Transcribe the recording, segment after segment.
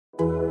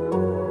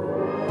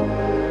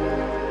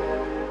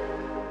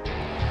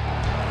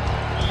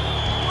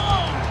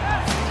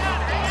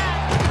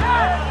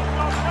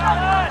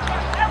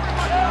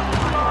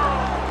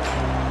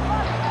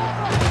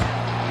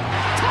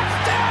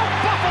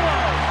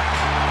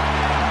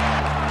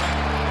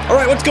All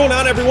right, what's going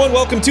on, everyone?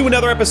 Welcome to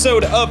another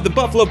episode of the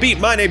Buffalo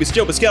Beat. My name is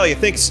Joe Buscaglia.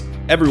 Thanks,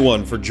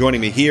 everyone, for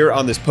joining me here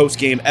on this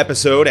post-game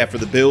episode after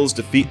the Bills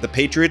defeat the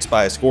Patriots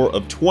by a score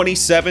of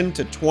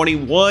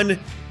 27-21.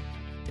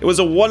 It was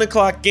a 1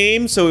 o'clock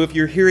game, so if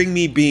you're hearing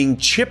me being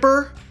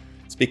chipper,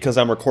 it's because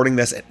I'm recording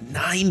this at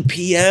 9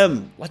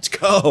 p.m. Let's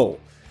go.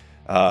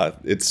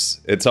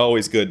 It's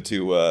always good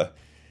to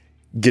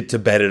get to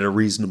bed at a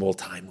reasonable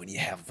time when you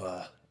have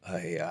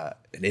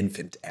an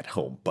infant at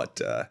home, but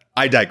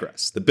I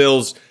digress. The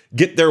Bills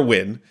get their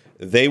win.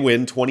 They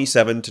win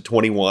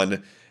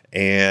 27-21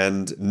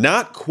 and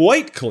not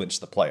quite clinch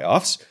the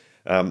playoffs.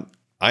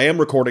 I am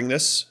recording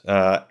this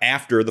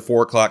after the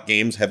 4 o'clock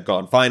games have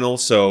gone final,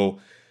 so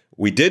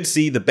we did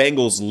see the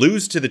Bengals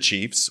lose to the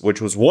Chiefs, which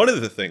was one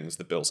of the things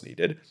the Bills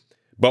needed,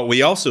 but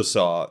we also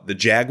saw the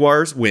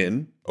Jaguars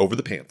win over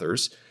the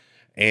Panthers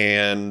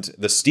and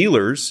the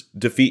Steelers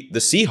defeat the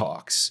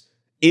Seahawks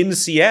in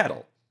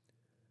Seattle.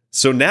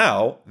 So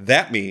now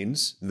that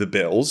means the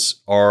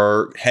Bills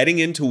are heading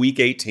into Week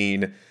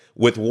 18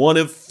 with one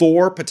of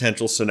 4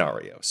 potential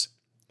scenarios.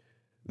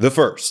 The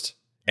first,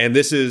 and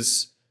this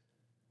is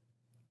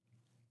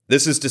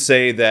to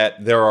say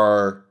that there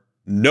are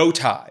no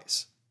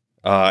ties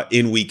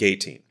in Week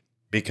 18,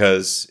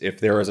 because if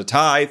there is a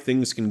tie,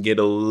 things can get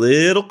a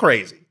little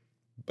crazy.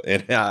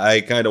 And I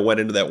kind of went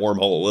into that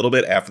wormhole a little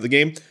bit after the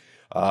game,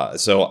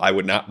 so I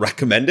would not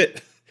recommend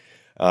it,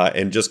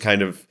 and just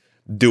kind of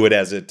do it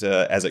as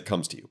it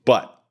comes to you.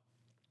 But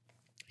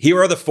here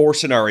are the 4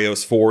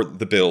 scenarios for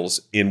the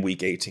Bills in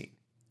Week 18.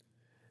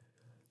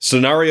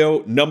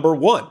 Scenario number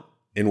 1,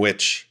 in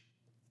which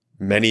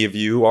many of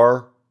you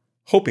are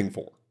hoping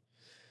for.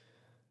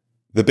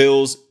 The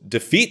Bills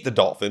defeat the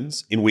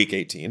Dolphins in Week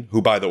 18,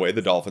 who, by the way,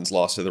 the Dolphins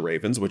lost to the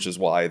Ravens, which is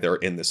why they're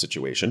in this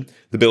situation.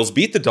 The Bills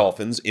beat the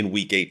Dolphins in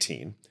Week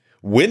 18,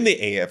 win the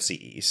AFC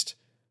East,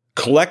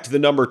 collect the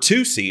number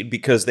 2 seed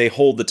because they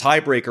hold the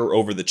tiebreaker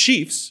over the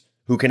Chiefs,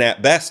 who can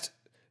at best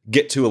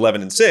get to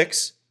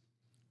 11-6,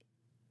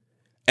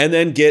 and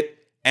then get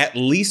at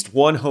least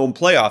one home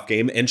playoff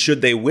game, and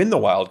should they win the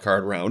wild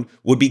card round,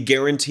 would be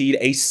guaranteed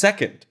a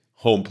second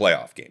home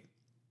playoff game.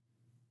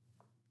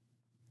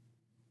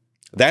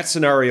 That's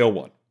scenario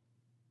 1.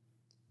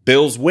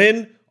 Bills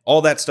win,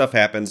 all that stuff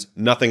happens,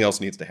 nothing else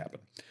needs to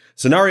happen.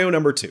 Scenario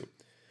number 2.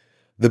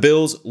 The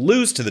Bills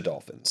lose to the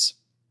Dolphins,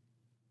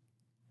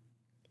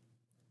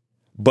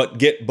 but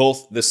get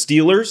both the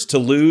Steelers to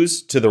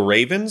lose to the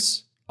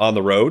Ravens on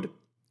the road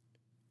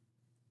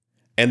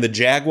and the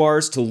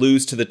Jaguars to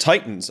lose to the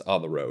Titans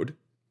on the road.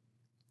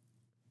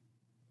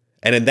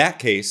 And in that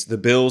case, the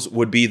Bills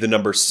would be the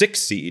number 6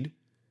 seed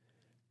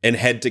and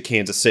head to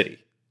Kansas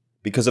City,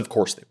 because of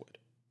course they would.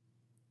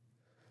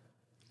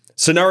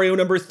 Scenario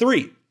number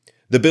 3,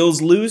 the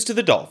Bills lose to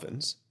the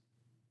Dolphins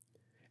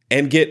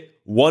and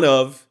get one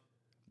of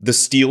the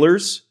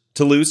Steelers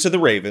to lose to the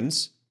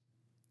Ravens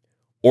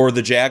or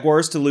the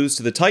Jaguars to lose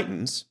to the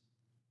Titans.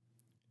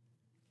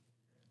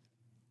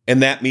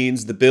 And that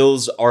means the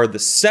Bills are the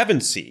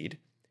 7 seed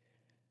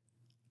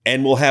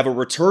and will have a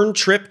return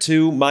trip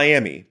to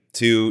Miami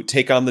to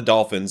take on the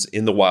Dolphins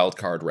in the wild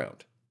card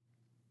round.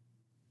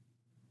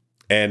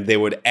 And they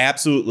would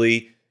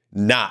absolutely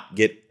not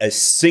get a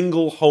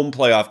single home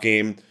playoff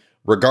game,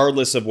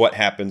 regardless of what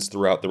happens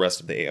throughout the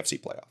rest of the AFC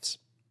playoffs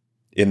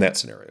in that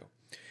scenario.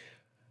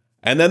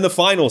 And then the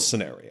final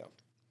scenario.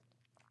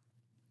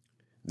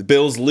 The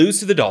Bills lose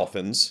to the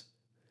Dolphins.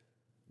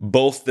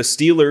 Both the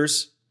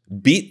Steelers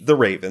beat the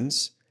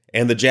Ravens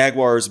and the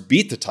Jaguars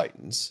beat the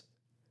Titans.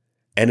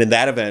 And in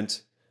that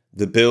event,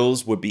 the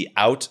Bills would be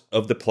out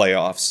of the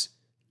playoffs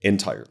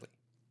entirely.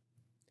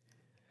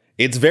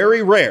 It's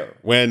very rare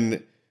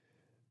when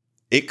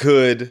it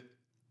could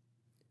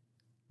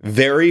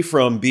vary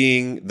from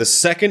being the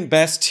second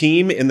best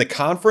team in the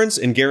conference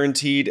and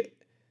guaranteed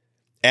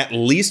at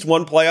least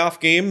one playoff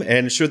game,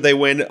 and should they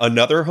win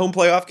another home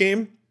playoff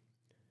game,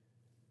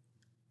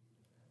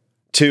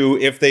 to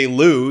if they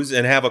lose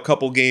and have a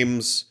couple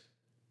games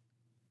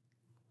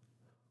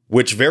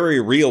which very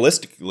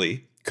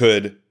realistically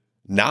could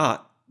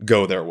not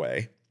go their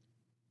way,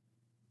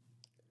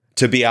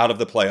 to be out of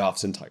the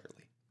playoffs entirely.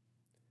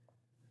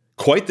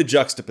 Quite the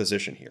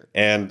juxtaposition here.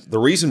 And the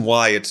reason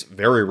why it's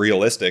very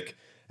realistic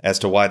as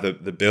to why the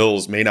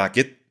Bills may not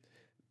get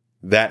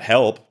that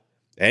help,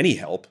 any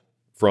help,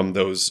 from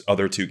those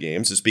other 2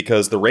 games, is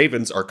because the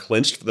Ravens are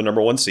clinched for the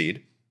number 1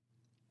 seed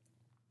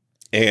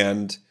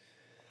and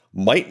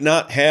might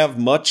not have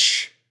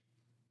much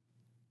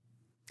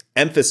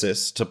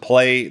emphasis to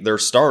play their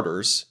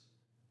starters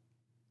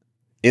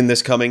in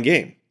this coming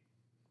game.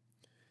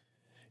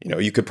 You know,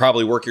 you could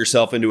probably work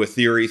yourself into a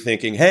theory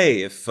thinking,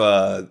 hey, if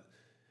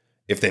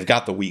they've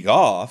got the week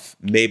off,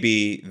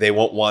 maybe they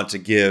won't want to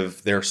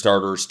give their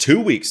starters 2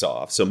 weeks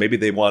off. So maybe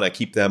they want to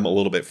keep them a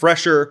little bit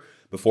fresher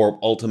before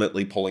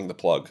ultimately pulling the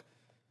plug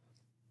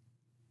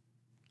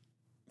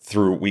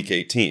through Week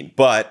 18.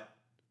 But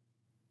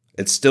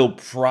it still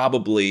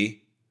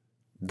probably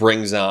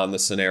brings on the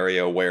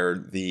scenario where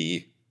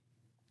the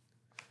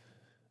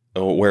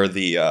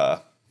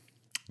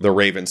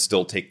Ravens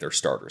still take their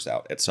starters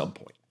out at some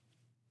point.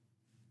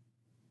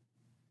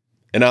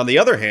 And on the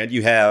other hand,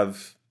 you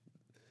have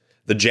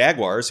the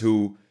Jaguars,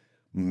 who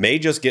may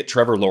just get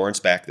Trevor Lawrence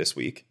back this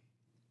week,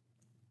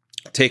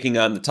 taking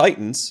on the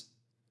Titans,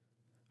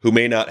 who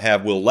may not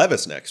have Will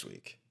Levis next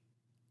week.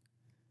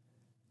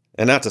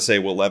 And not to say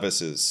Will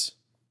Levis is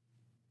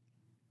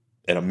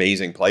an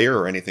amazing player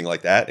or anything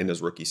like that in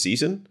his rookie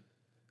season,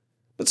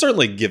 but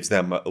certainly gives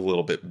them a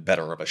little bit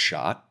better of a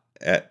shot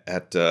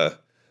at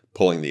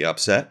pulling the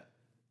upset.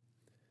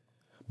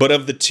 But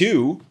of the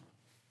two,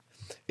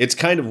 it's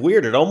kind of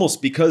weird. It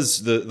almost,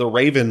 because the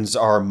Ravens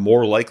are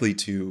more likely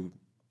to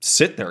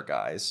sit their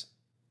guys,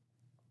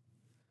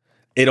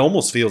 it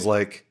almost feels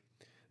like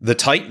the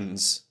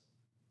Titans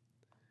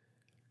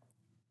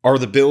are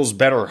the Bills'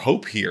 better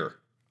hope here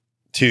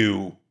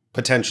to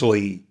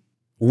potentially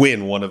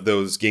win one of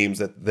those games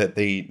that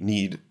they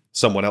need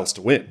someone else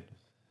to win.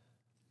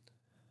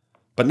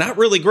 But not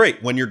really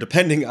great when you're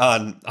depending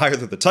on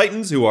either the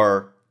Titans, who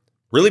are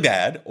really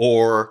bad,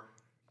 or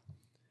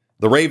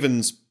the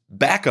Ravens'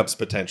 backups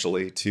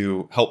potentially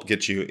to help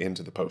get you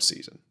into the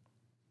postseason.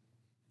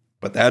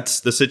 But that's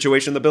the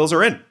situation the Bills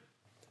are in.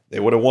 They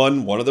would have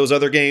won one of those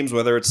other games,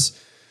 whether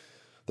it's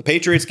the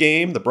Patriots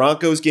game, the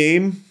Broncos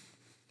game,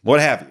 what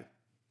have you.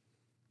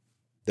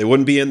 They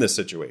wouldn't be in this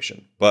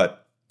situation,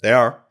 but they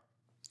are.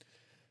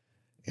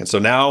 And so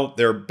now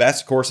their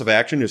best course of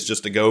action is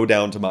just to go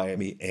down to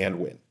Miami and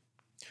win.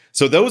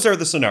 So those are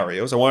the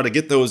scenarios. I wanted to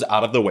get those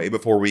out of the way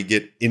before we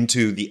get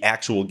into the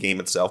actual game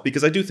itself,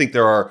 because I do think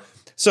there are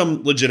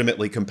some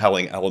legitimately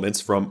compelling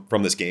elements from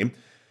this game.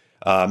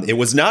 It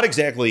was not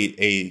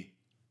exactly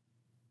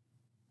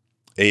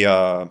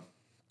a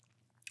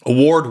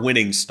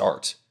award-winning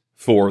start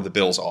for the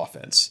Bills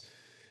offense.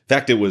 In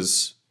fact, it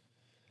was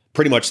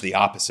pretty much the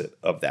opposite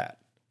of that.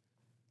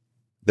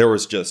 There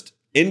was just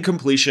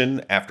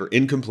incompletion after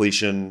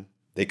incompletion.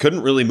 They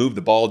couldn't really move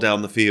the ball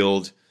down the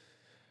field.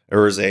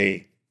 There was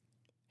a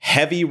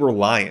heavy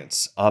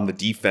reliance on the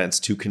defense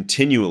to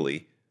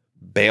continually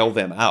bail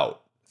them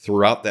out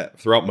throughout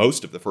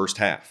most of the first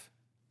half.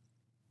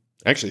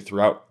 Actually,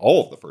 throughout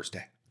all of the first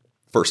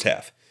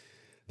half.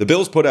 The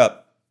Bills put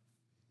up,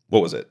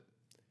 what was it,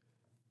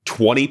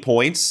 20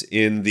 points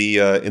in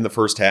the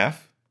first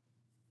half,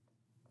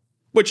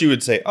 which you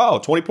would say, oh,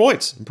 20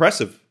 points,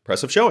 impressive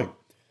showing.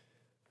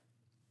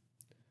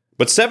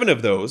 But 7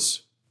 of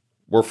those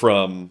were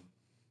from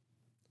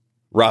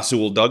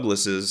Rasul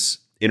Douglas's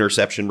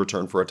interception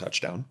return for a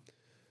touchdown.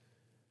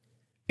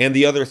 And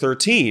the other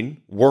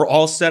 13 were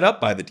all set up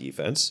by the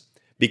defense,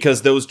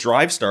 because those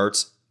drive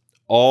starts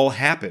all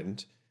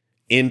happened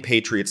in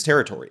Patriots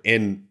territory,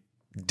 and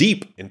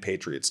deep in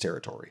Patriots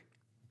territory.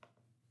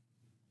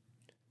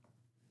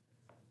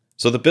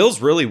 So the Bills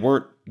really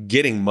weren't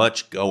getting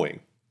much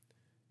going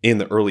in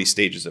the early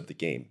stages of the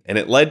game. And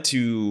it led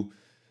to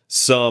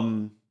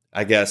some,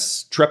 I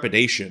guess,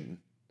 trepidation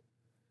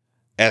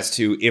as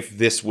to if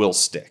this will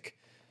stick.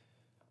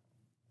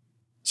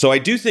 So I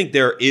do think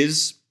there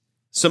is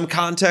some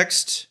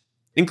context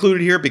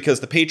included here, because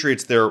the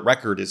Patriots, their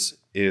record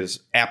is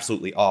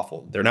absolutely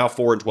awful. They're now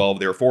 4-12.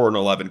 They were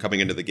 4-11 coming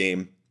into the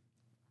game.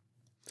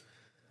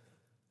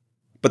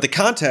 But the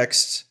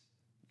context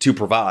to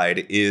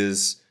provide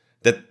is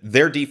that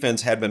their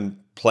defense had been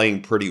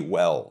playing pretty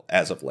well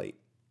as of late.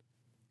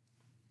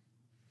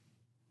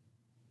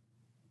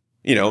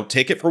 You know,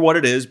 take it for what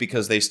it is,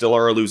 because they still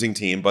are a losing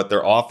team, but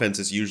their offense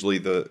is usually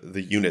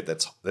the unit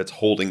that's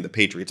holding the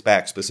Patriots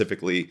back,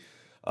 specifically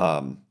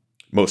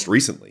most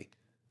recently.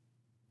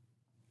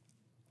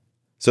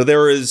 So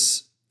there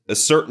is a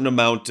certain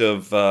amount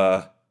of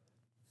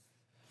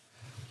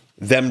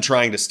them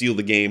trying to steal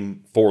the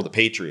game for the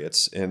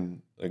Patriots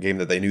in a game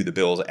that they knew the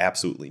Bills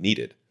absolutely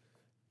needed.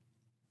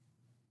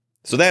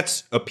 So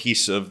that's a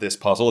piece of this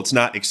puzzle. It's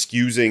not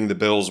excusing the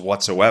Bills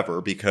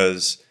whatsoever,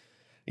 because,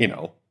 you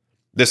know,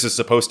 this is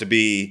supposed to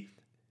be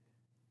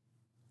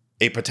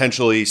a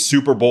potentially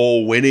Super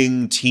Bowl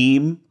winning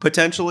team,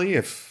 potentially,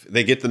 if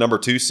they get the number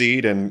 2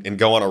 seed and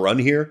go on a run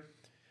here.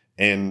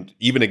 And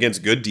even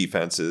against good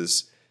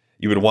defenses,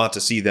 you would want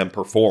to see them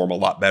perform a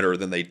lot better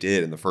than they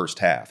did in the first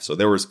half. So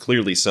there was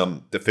clearly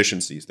some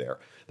deficiencies there.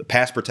 The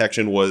pass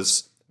protection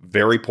was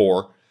very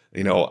poor.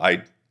 You know,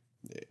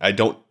 I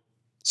don't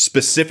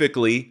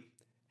specifically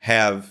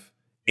have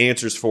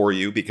answers for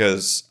you,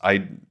 because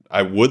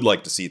I would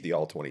like to see the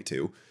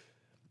All-22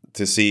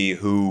 to see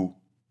who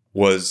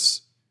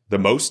was the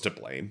most to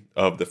blame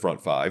of the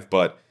front 5.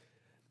 But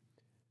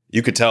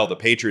you could tell the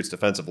Patriots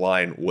defensive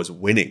line was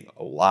winning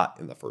a lot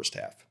in the first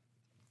half.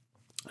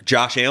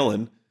 Josh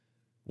Allen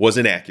was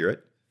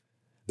inaccurate.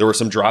 There were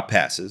some drop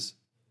passes.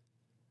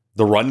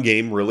 The run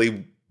game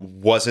really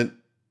wasn't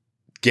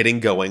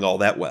getting going all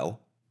that well.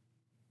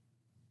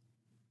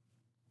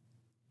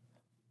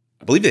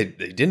 I believe they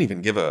didn't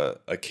even give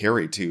a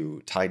carry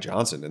to Ty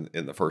Johnson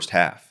in the first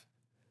half.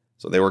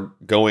 So they were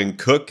going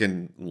Cook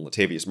and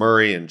Latavius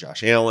Murray and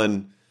Josh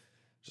Allen.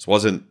 Just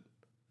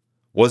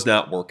was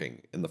not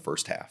working in the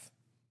first half.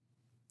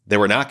 They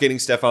were not getting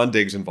Stephon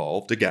Diggs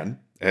involved again,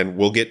 and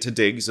we'll get to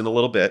Diggs in a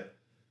little bit.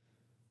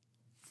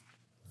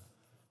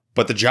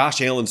 But the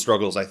Josh Allen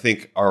struggles, I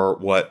think, are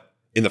what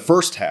in the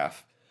first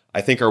half,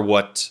 I think are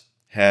what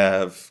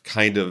have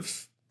kind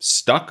of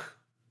stuck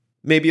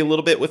maybe a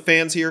little bit with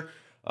fans here.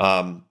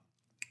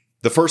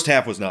 The first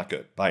half was not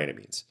good by any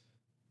means.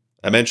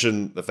 I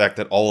mentioned the fact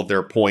that all of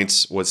their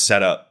points was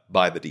set up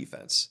by the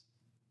defense.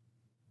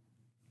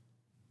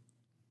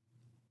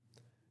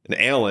 And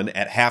Allen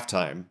at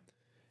halftime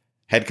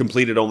had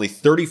completed only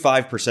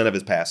 35% of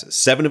his passes,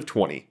 7 of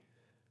 20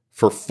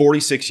 for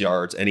 46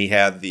 yards. And he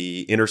had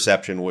the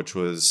interception, which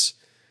was,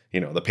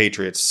 the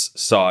Patriots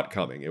saw it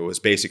coming. It was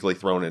basically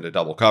thrown into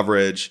double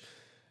coverage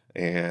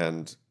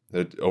and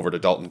over to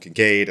Dalton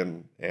Kincaid,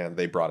 and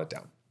they brought it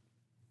down.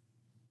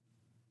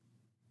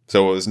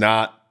 So it was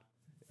not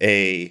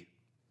a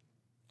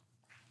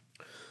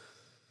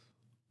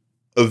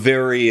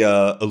very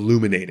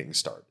illuminating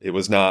start. It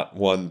was not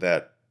one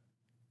that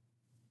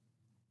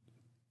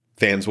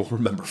fans will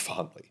remember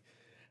fondly.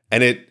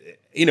 And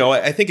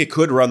I think it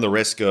could run the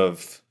risk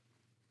of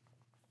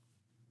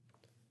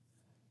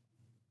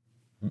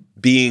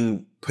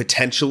being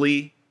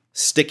potentially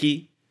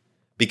sticky,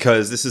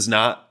 because this is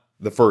not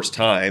the first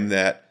time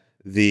that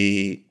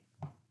the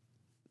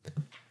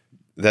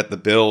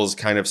Bills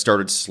kind of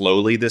started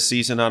slowly this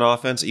season on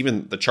offense.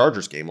 Even the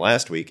Chargers game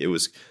last week, it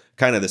was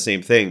kind of the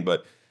same thing,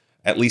 but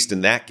at least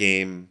in that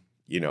game,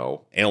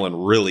 Allen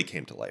really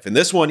came to life. In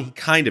this one, he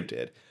kind of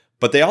did.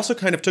 But they also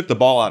kind of took the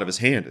ball out of his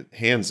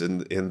hands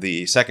in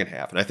the second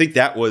half. And I think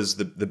that was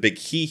the big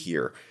key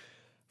here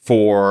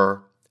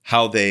for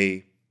how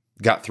they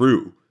got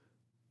through.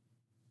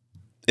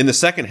 In the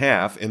second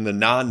half, in the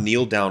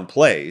non-kneel down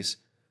plays,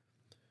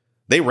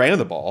 they ran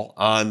the ball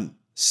on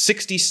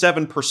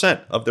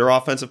 67% of their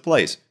offensive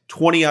plays,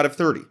 20 out of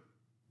 30.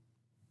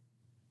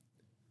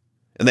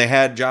 And they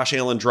had Josh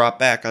Allen drop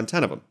back on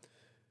 10 of them.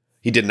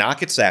 He did not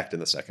get sacked in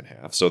the second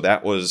half, so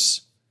that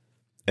was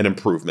an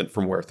improvement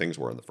from where things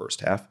were in the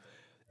first half.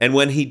 And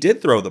when he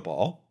did throw the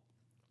ball,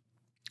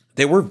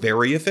 they were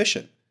very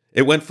efficient.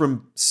 It went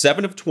from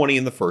 7 of 20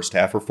 in the first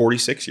half for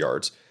 46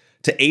 yards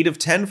to 8 of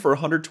 10 for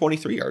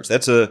 123 yards.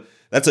 That's a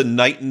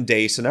night and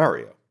day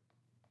scenario.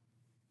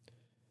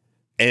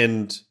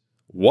 And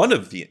one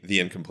of the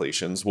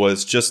incompletions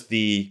was just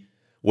the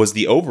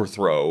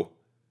overthrow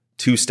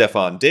to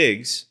Stephon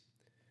Diggs,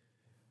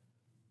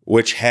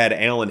 which had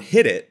Allen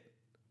hit it,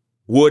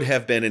 would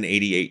have been an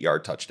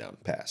 88-yard touchdown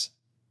pass.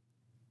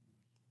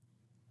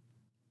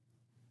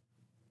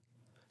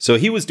 So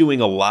he was doing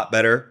a lot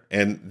better,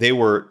 and they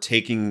were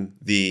taking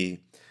the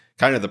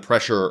kind of the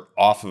pressure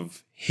off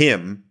of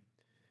him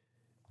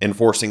and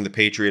forcing the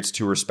Patriots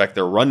to respect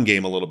their run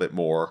game a little bit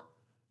more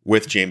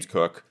with James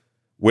Cook,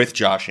 with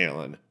Josh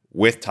Allen,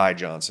 with Ty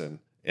Johnson,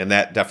 and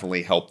that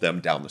definitely helped them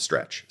down the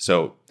stretch.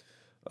 So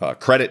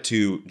credit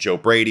to Joe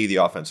Brady, the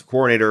offensive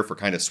coordinator, for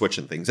kind of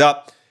switching things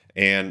up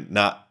and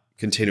not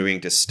continuing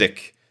to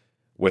stick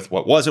with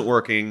what wasn't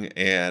working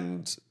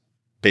and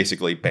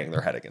basically bang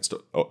their head against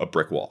a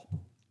brick wall.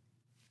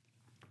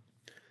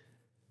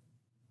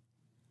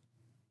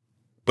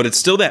 But it's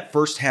still that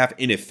first half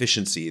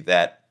inefficiency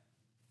that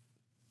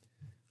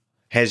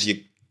has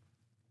you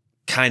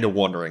kind of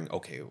wondering,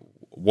 okay,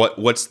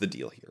 what's the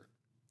deal here?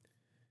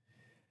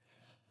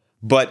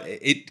 But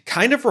it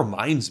kind of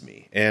reminds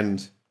me,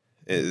 and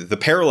the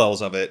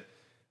parallels of it,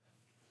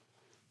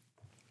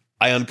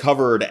 I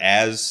uncovered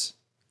as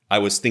I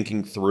was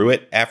thinking through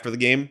it after the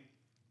game.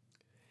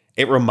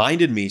 It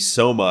reminded me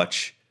so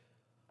much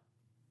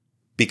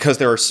because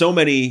there are so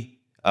many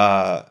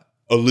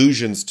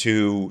allusions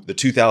to the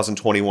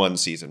 2021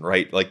 season,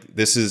 right? Like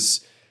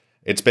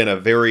it's been a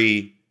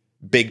very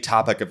big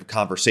topic of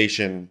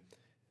conversation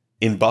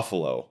in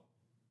Buffalo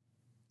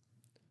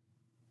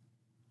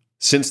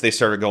since they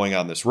started going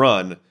on this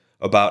run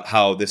about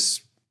how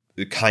this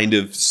kind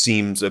of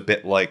seems a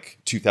bit like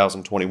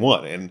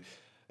 2021,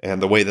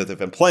 and the way that they've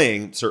been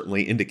playing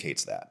certainly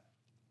indicates that.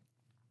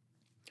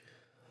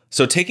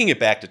 So taking it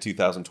back to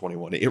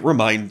 2021, it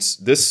reminds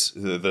the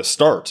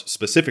start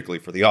specifically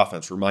for the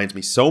offense reminds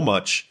me so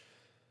much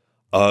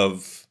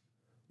of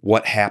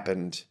what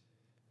happened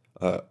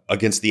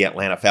against the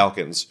Atlanta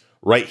Falcons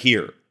right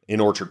here in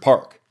Orchard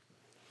Park.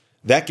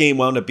 That game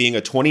wound up being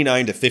a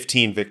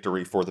 29-15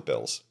 victory for the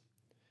Bills.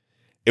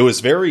 It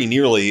was very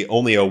nearly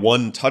only a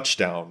 1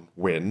 touchdown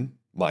win,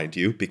 mind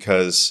you,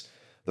 because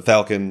the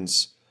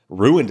Falcons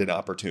ruined an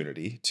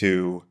opportunity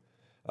to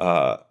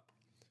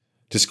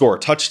score a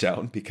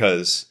touchdown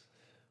because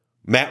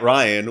Matt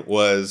Ryan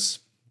was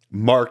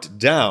marked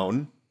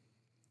down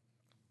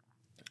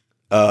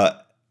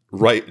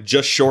right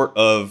just short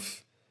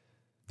of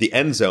the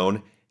end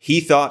zone. He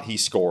thought he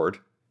scored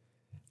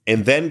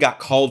and then got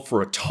called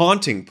for a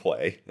taunting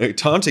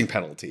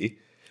penalty,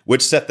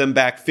 which set them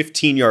back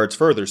 15 yards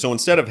further. So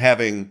instead of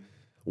having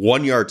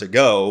 1 yard to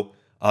go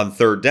on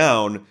third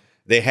down,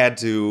 they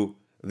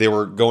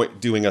were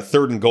doing a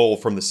 3rd and goal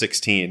from the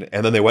 16,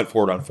 and then they went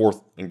for it on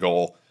 4th and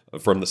goal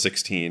from the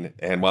 16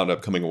 and wound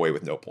up coming away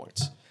with no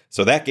points.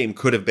 So that game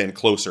could have been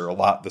closer a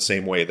lot the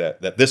same way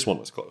that this one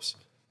was close.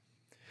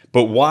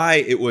 But why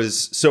it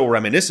was so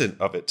reminiscent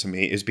of it to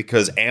me is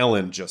because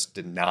Allen just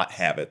did not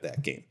have it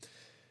that game.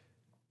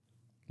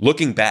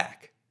 looking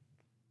back,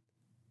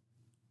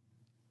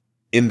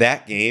 in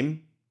that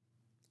game,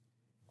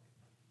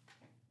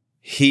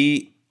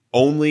 he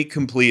only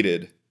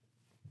completed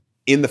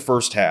in the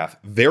first half,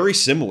 very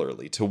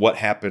similarly to what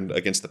happened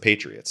against the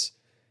Patriots,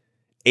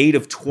 8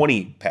 of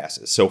 20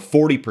 passes, so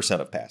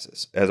 40% of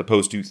passes, as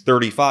opposed to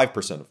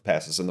 35% of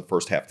passes in the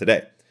first half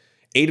today.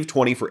 8 of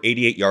 20 for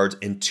 88 yards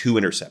and 2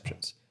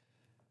 interceptions.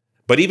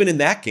 But even in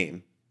that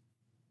game,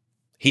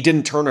 he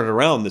didn't turn it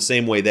around the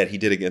same way that he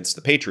did against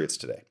the Patriots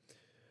today.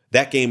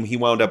 That game, he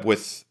wound up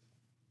with,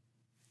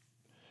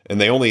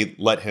 and they only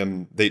let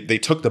him, they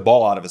took the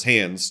ball out of his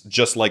hands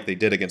just like they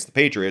did against the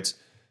Patriots.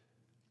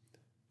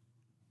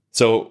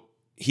 So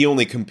he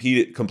only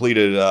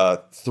completed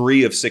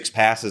 3 of 6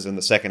 passes in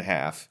the second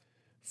half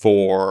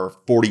for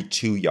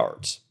 42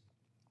 yards,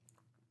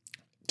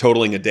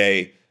 totaling a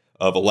day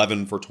of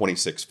 11 for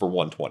 26 for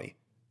 120.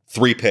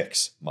 3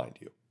 picks, mind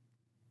you.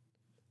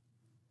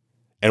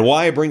 And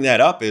why I bring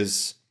that up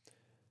is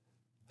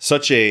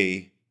such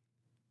a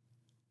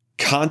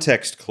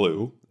context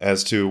clue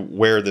as to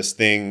where this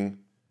thing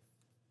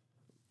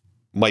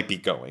might be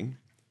going,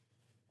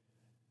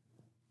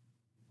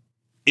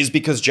 is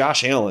because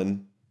Josh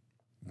Allen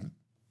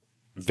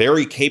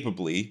very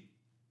capably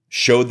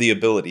showed the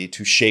ability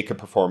to shake a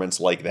performance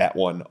like that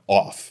one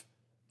off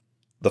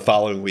the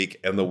following week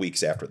and the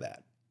weeks after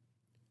that.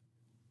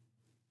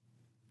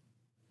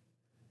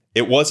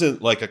 It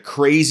wasn't like a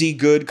crazy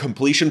good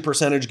completion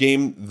percentage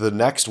game the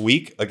next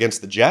week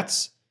against the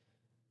Jets.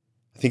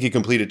 I think he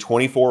completed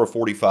 24 of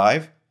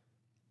 45,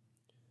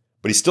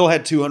 but he still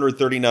had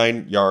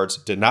 239 yards,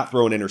 did not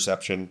throw an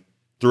interception,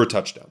 threw a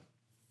touchdown.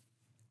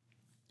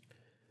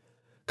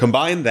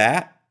 Combine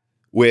that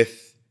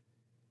with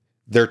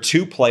their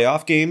 2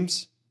 playoff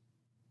games,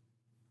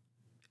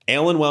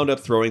 Allen wound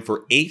up throwing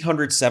for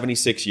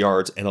 876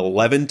 yards and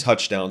 11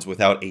 touchdowns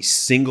without a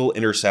single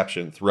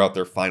interception throughout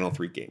their final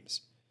 3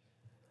 games.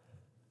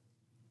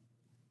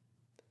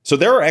 So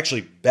there are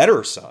actually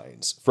better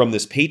signs from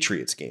this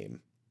Patriots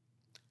game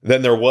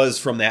than there was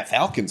from that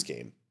Falcons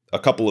game a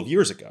couple of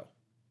years ago.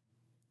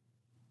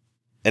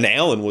 And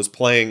Allen was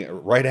playing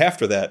right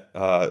after that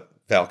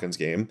Falcons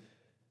game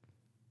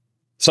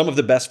some of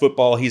the best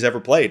football he's ever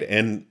played,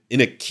 and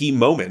in a key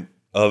moment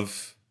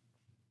of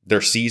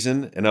their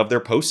season and of their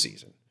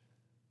postseason.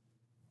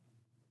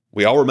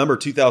 We all remember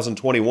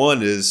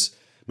 2021 is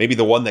maybe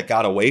the one that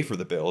got away for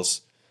the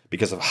Bills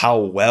because of how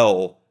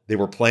well they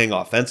were playing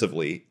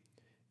offensively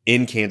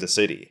in Kansas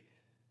City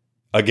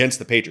against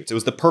the Patriots. It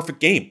was the perfect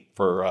game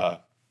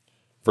for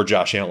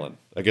Josh Allen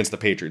against the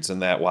Patriots in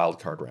that wild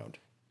card round.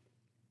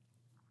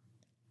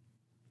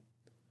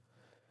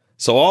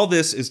 So all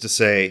this is to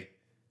say,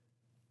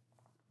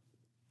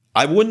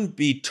 I wouldn't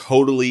be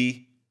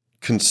totally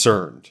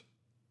concerned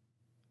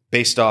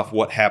based off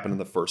what happened in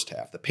the first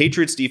half. The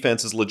Patriots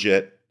defense is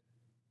legit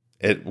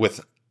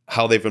with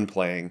how they've been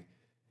playing.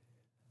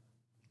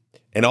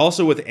 And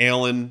also with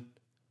Allen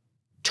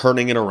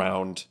turning it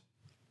around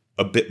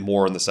a bit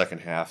more in the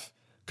second half,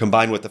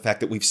 combined with the fact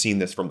that we've seen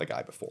this from the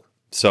guy before.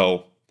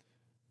 So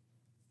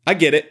I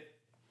get it.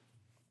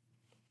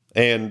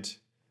 And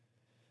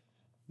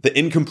the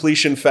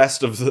incompletion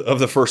fest of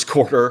the first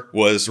quarter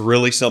was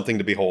really something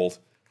to behold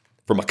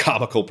from a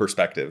comical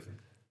perspective.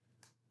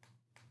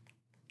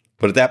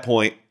 But at that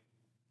point,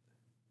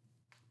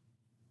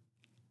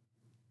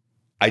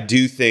 I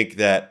do think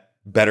that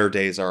better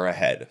days are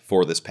ahead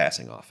for this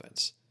passing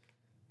offense.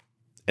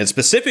 And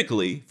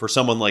specifically for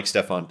someone like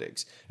Stefon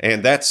Diggs.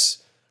 And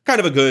that's kind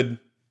of a good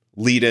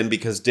lead-in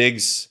because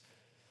Diggs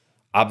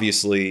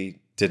obviously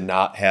did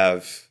not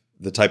have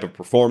the type of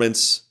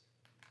performance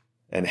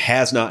and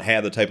has not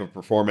had the type of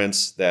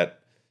performance that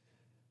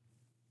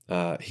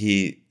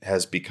he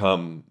has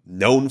become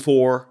known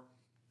for.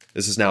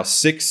 This is now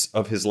 6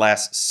 of his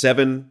last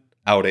 7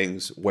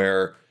 outings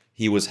where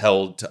he was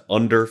held to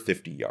under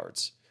 50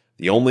 yards.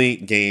 The only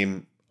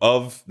game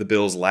of the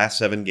Bills' last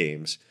 7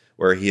 games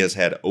where he has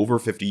had over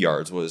 50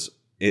 yards was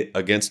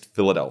against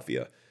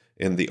Philadelphia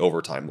in the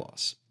overtime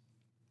loss.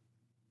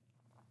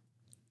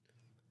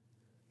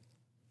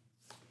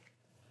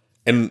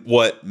 And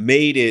what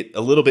made it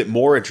a little bit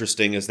more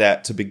interesting is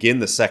that to begin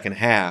the second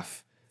half,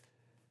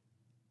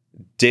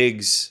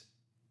 Diggs,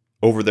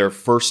 over their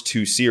first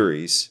 2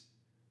 series,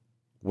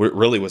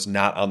 really was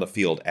not on the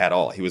field at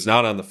all. He was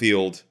not on the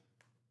field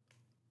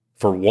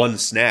for 1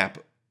 snap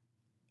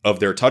of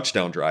their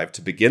touchdown drive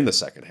to begin the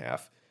second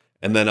half.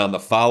 And then on the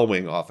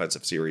following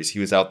offensive series, he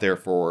was out there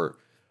for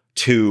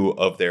 2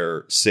 of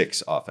their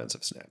 6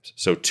 offensive snaps.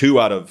 So 2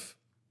 out of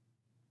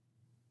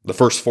the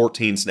first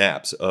 14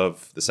 snaps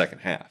of the second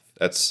half.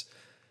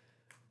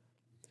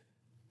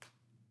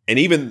 And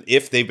even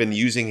if they've been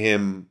using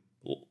him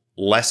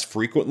less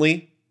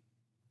frequently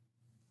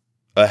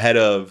ahead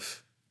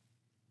of,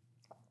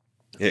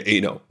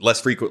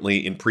 less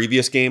frequently in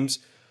previous games.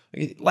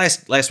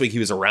 Last week he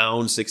was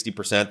around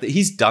 60%.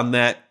 He's done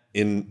that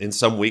in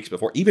some weeks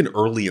before, even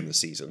early in the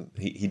season.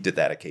 He did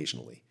that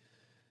occasionally.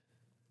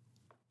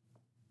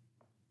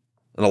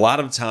 And a lot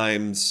of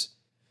times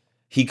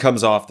he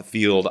comes off the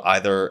field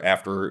either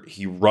after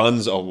he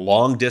runs a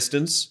long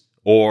distance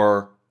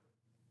or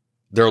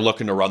they're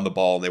looking to run the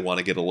ball and they want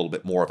to get a little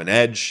bit more of an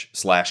edge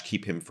 /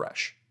 keep him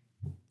fresh.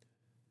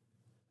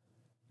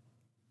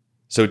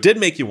 So it did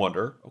make you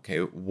wonder, okay,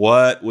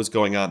 what was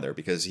going on there?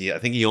 Because I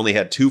think he only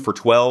had 2 for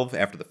 12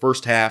 after the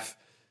first half.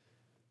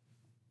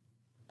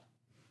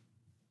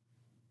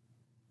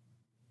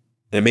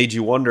 And it made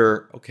you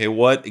wonder, okay,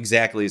 what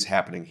exactly is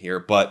happening here?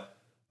 But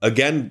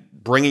again,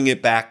 bringing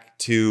it back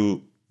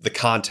to the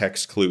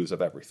context clues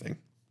of everything.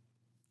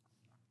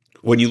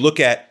 When you look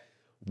at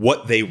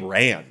what they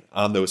ran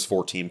on those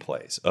 14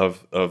 plays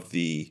of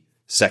the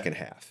second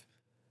half,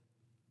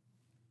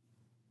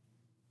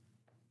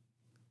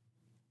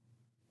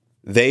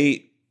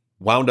 they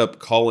wound up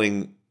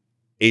calling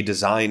a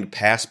designed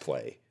pass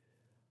play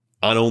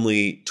on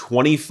only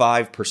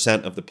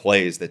 25% of the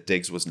plays that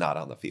Diggs was not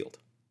on the field.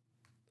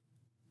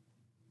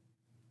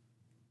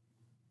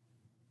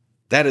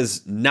 That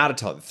is not a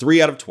ton. 3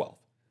 out of 12.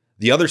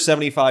 The other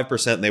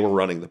 75%, they were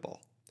running the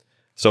ball.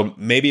 So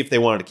maybe if they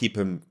wanted to keep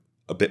him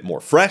a bit more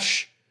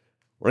fresh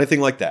or anything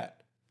like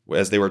that,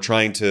 as they were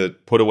trying to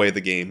put away the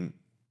game,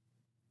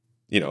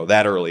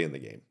 that early in the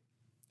game,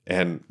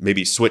 and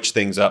maybe switch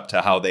things up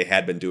to how they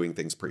had been doing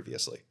things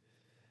previously.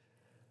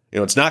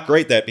 It's not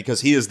great that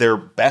because he is their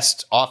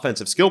best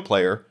offensive skill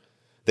player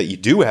that you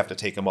do have to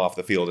take him off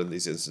the field in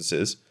these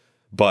instances,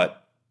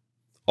 but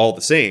all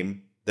the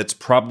same, that's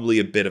probably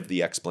a bit of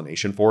the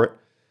explanation for it.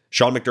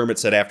 Sean McDermott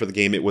said after the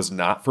game it was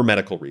not for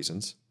medical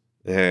reasons,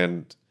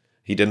 and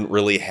he didn't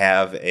really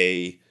have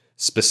a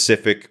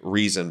specific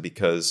reason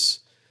because,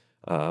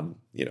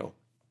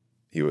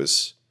 he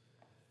was,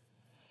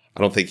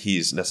 I don't think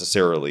he's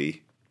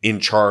necessarily in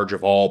charge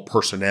of all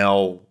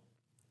personnel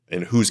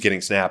and who's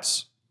getting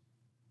snaps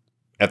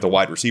at the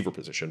wide receiver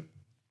position.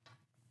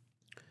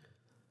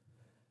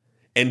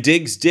 And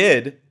Diggs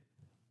did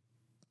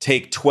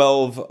take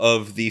 12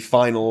 of the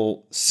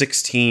final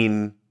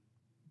 16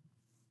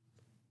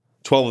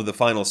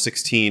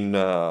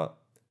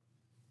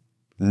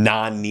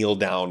 non-kneel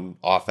down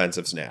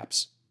offensive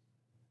snaps.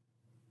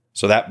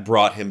 So that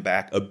brought him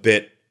back a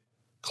bit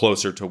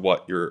closer to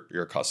what you're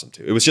accustomed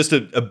to. It was just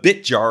a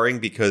bit jarring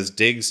because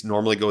Diggs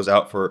normally goes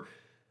out for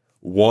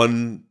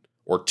 1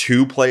 or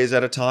 2 plays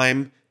at a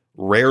time,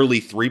 rarely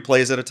 3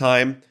 plays at a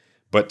time,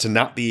 but to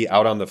not be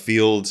out on the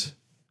field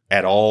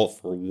at all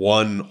for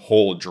one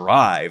whole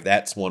drive,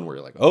 that's one where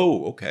you're like,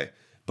 oh, okay.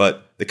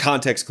 But the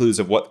context clues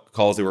of what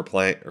calls they were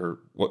playing or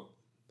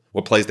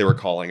what plays they were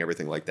calling,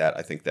 everything like that,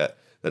 I think that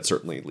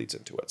certainly leads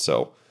into it.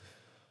 So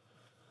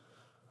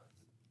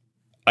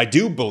I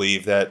do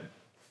believe that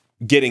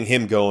getting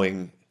him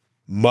going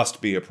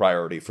must be a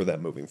priority for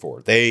them moving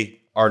forward. They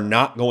are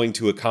not going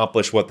to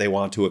accomplish what they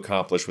want to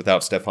accomplish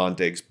without Stefon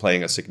Diggs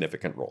playing a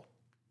significant role.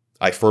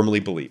 I firmly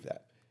believe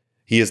that.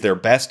 He is their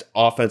best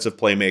offensive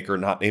playmaker,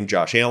 not named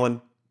Josh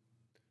Allen.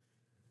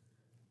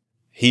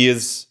 He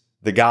is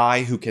the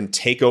guy who can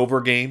take over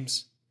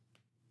games.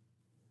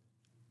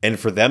 And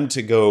for them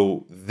to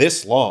go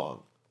this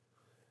long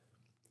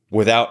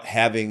without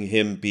having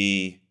him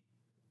be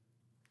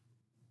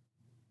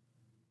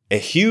a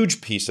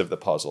huge piece of the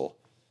puzzle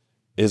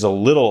is a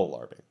little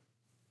alarming.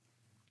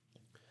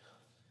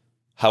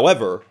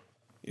 However,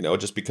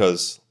 just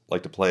because I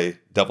like to play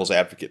devil's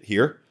advocate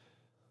here,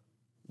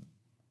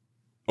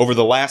 over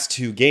the last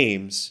 2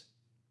 games,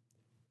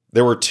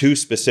 there were 2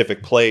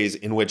 specific plays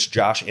in which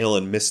Josh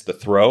Allen missed the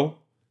throw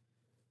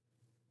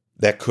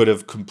that could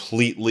have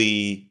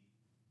completely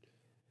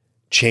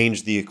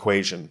changed the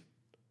equation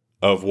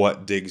of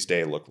what Diggs'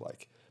 day looked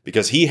like.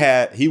 Because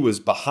he was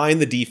behind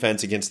the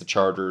defense against the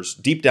Chargers,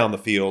 deep down the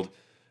field.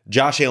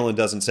 Josh Allen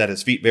doesn't set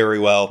his feet very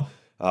well.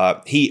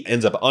 He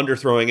ends up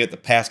underthrowing it. The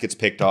pass gets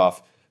picked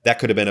off. That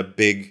could have been a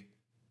big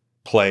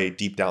play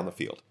deep down the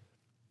field.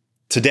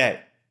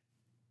 Today,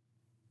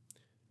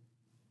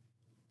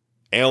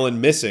 Allen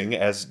missing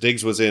as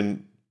Diggs was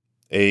in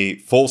a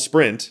full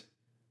sprint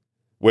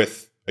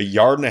with 1.5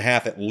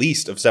 yards at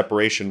least of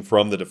separation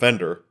from the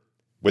defender,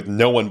 with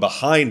no one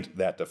behind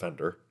that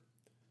defender.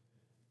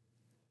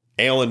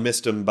 Allen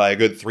missed him by a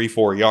good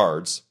 3-4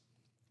 yards,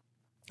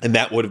 and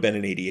that would have been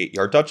an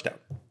 88-yard touchdown.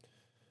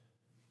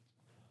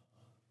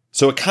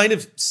 So it kind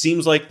of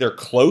seems like they're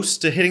close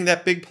to hitting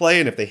that big play,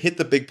 and if they hit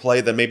the big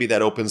play, then maybe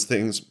that opens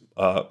things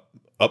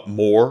up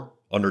more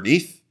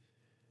underneath.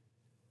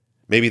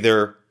 Maybe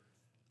their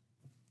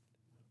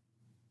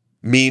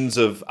means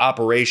of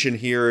operation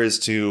here is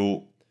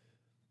to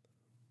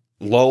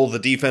lull the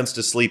defense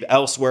to sleep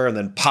elsewhere and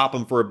then pop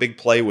them for a big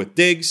play with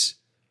Diggs.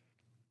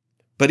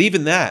 But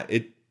even that,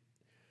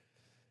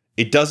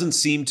 it doesn't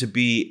seem to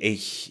be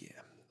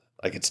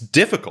it's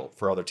difficult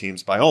for other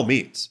teams by all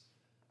means.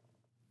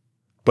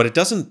 But it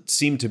doesn't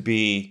seem to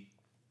be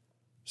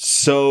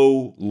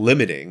so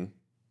limiting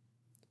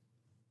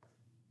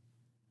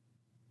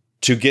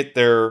to get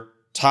their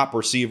top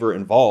receiver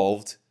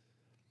involved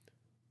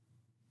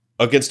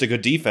against a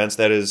good defense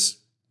that is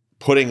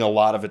putting a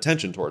lot of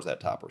attention towards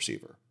that top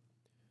receiver.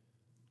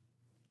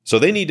 So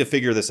they need to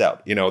figure this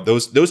out.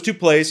 Those two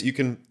plays, you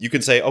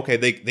can say, okay,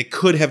 they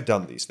could have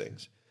done these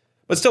things.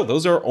 But still,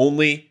 those are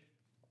only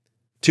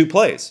two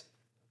plays.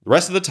 The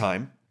rest of the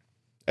time,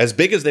 as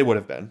big as they would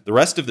have been, the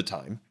rest of the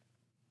time,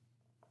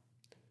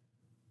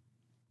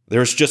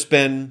 there's just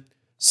been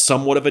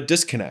somewhat of a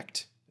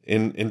disconnect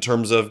in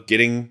terms of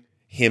getting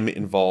him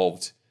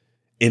involved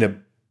in a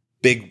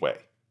big way.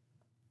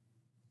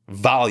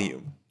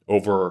 Volume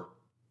over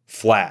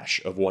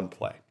flash of one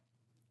play.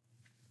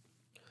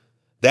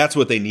 That's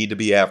what they need to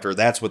be after.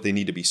 That's what they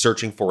need to be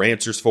searching for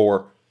answers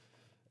for.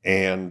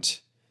 And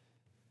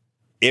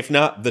if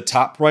not the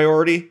top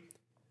priority,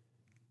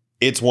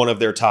 it's one of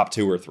their top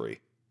 2 or 3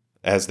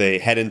 as they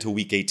head into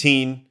week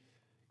 18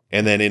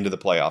 and then into the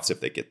playoffs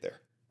if they get there.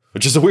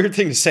 Which is a weird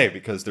thing to say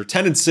because they're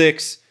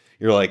 10-6.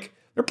 You're like,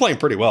 they're playing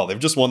pretty well. They've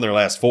just won their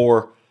last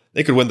 4.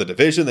 They could win the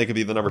division. They could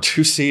be the number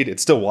 2 seed.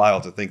 It's still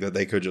wild to think that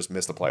they could just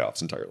miss the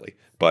playoffs entirely.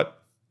 But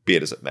be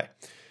it as it may.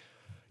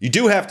 You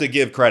do have to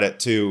give credit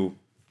to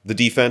the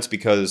defense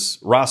because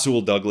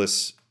Rasul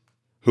Douglas,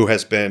 who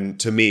has been,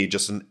 to me,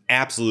 just an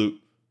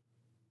absolute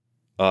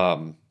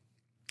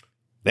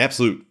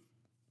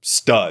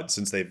stud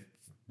since they've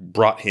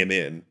brought him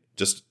in.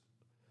 Just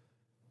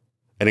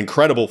an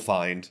incredible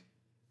find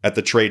at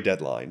the trade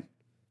deadline.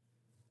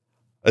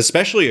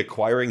 Especially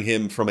acquiring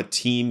him from a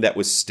team that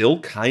was still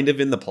kind of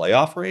in the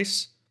playoff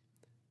race.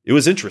 It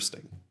was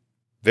interesting.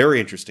 Very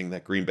interesting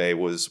that Green Bay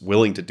was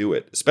willing to do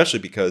it, especially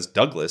because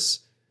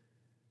Douglas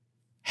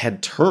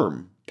had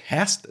term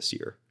past this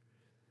year.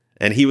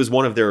 And he was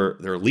one of their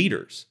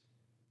leaders.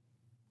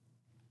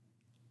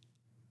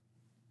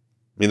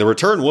 I mean, the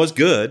return was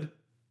good.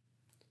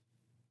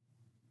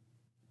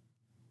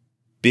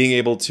 Being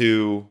able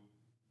to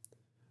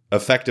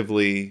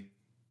effectively,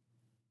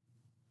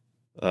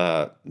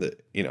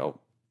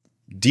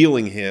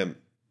 dealing him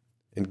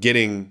and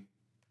getting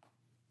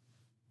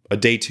a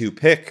day 2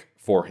 pick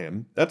for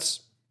him,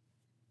 that's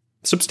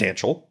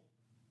substantial.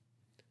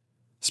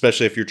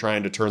 Especially if you're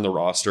trying to turn the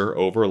roster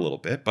over a little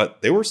bit,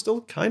 but they were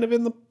still kind of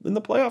in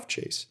the playoff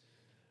chase.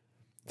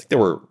 I think they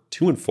were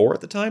 2-4 at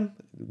the time,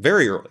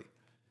 very early.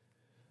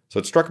 So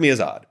it struck me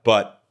as odd,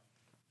 but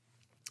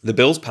the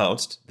Bills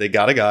pounced. They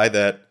got a guy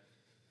that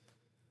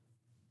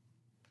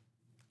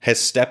has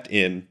stepped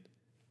in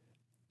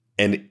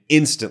and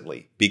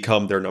instantly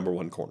become their number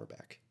 1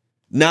 cornerback.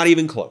 Not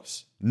even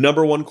close.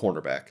 Number 1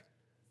 cornerback.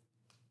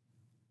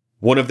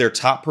 One of their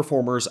top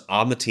performers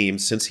on the team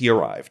since he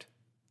arrived.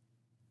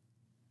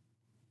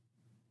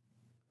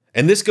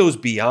 And this goes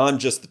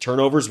beyond just the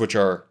turnovers, which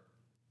are,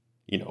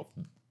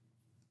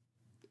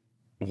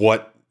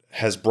 what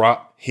has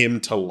brought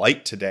him to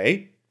light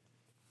today.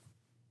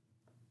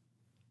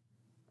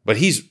 But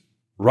he's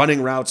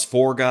running routes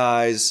for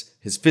guys,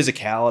 his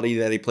physicality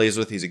that he plays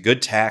with, he's a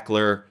good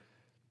tackler.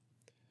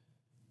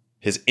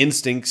 His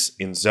instincts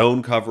in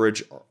zone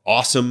coverage are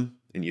awesome,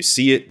 and you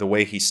see it the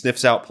way he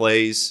sniffs out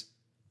plays,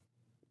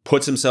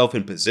 puts himself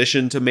in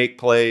position to make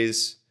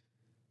plays.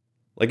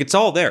 Like, it's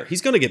all there.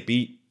 He's going to get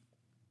beat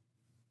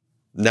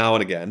now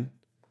and again.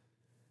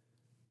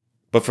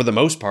 But for the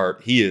most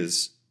part, he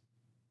is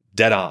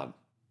dead on.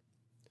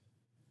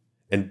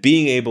 And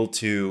being able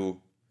to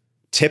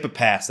tip a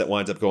pass that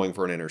winds up going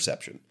for an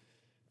interception,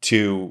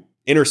 to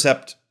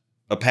intercept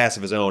a pass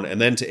of his own, and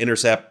then to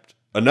intercept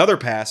another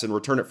pass and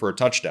return it for a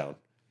touchdown.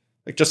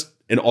 Like, just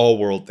an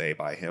all-world day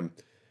by him.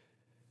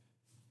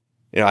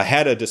 I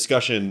had a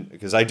discussion,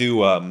 because I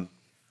do, on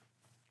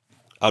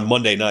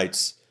Monday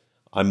nights,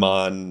 I'm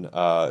on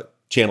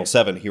Channel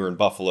 7 here in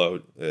Buffalo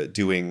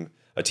doing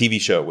a TV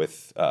show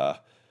with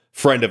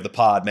friend of the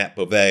pod, Matt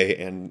Beauvais,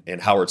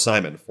 and Howard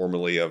Simon,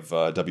 formerly of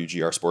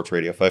WGR Sports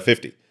Radio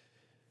 550.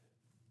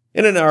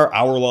 And in our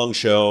hour-long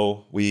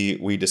show,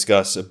 we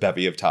discuss a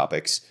bevy of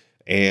topics,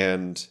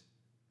 and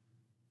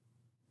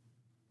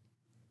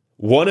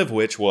one of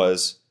which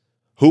was,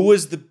 who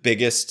was the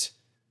biggest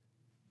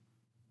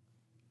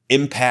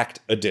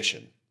impact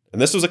addition?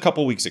 And this was a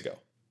couple weeks ago.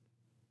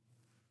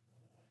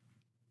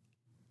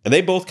 And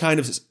they both kind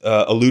of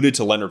alluded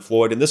to Leonard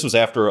Floyd, and this was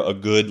after a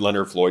good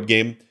Leonard Floyd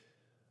game.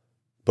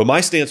 But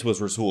my stance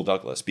was Rasul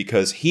Douglas,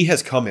 because he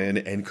has come in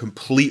and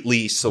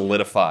completely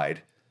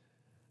solidified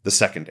the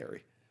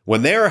secondary.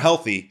 When they are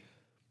healthy,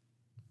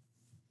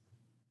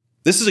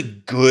 this is a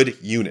good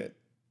unit.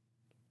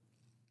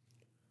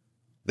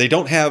 They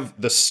don't have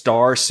the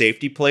star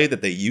safety play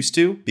that they used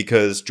to,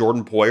 because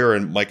Jordan Poyer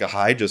and Micah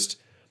Hyde just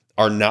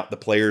are not the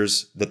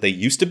players that they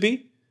used to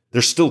be.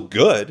 They're still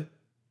good.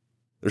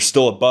 They're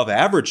still above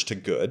average to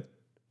good.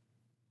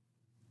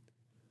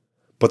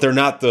 But they're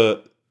not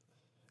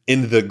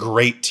in the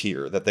great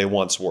tier that they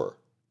once were.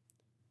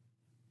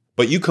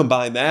 But you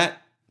combine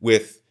that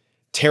with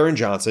Taron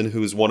Johnson,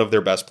 who is one of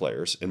their best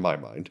players in my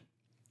mind.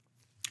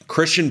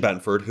 Christian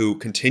Benford, who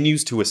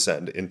continues to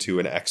ascend into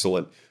an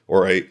excellent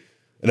or an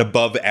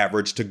above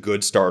average to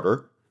good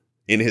starter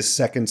in his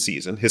second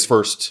season. His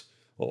first,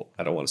 well,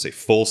 I don't want to say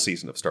full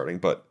season of starting,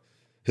 but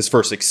his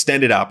first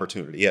extended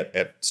opportunity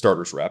at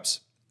starters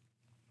reps.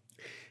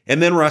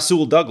 And then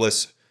Rasul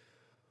Douglas,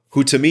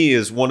 who to me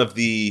is one of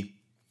the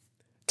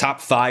top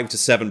 5 to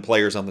 7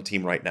 players on the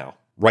team right now,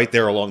 right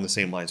there along the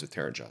same lines with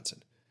Taron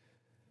Johnson.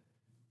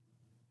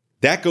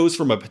 That goes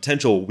from a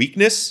potential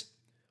weakness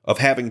of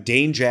having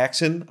Dane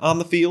Jackson on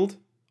the field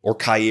or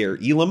Kaiir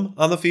Elam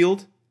on the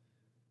field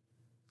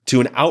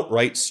to an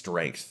outright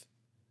strength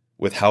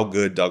with how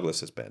good Douglas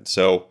has been.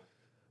 So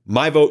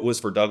my vote was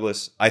for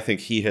Douglas. I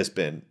think he has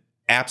been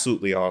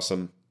absolutely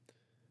awesome.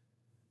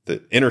 The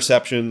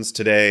interceptions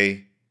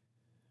today,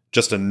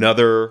 just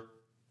another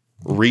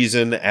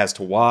reason as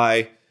to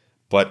why,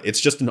 but it's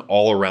just an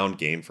all-around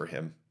game for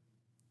him.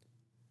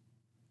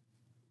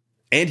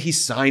 And he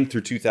signed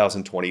through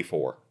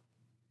 2024.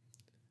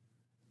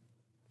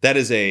 That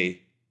is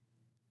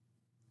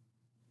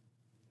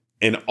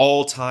an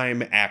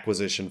all-time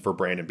acquisition for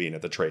Brandon Beane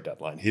at the trade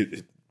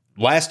deadline.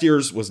 Last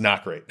year's was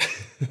not great.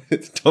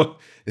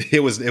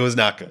 It was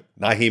not good.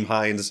 Nyheim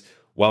Hines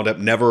wound up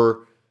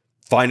never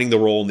finding the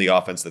role in the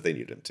offense that they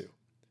needed him to.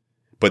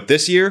 But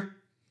this year,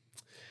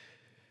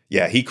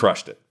 yeah, he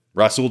crushed it.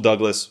 Rasul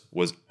Douglas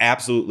was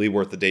absolutely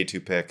worth the day 2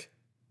 pick.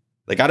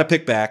 They got a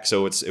pick back,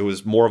 so it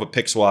was more of a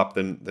pick swap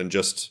than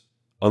just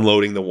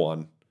unloading the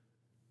one.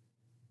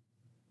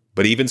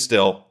 But even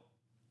still,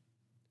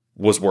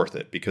 was worth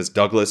it because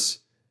Douglas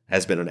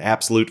has been an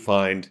absolute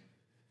find.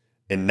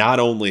 And not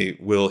only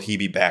will he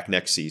be back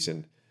next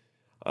season,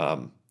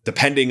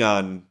 depending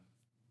on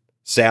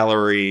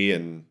salary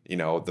and,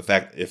 the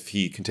fact if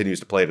he continues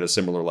to play at a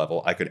similar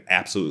level, I could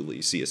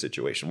absolutely see a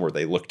situation where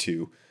they look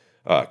to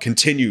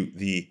continue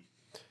the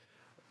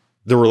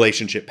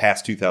relationship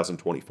past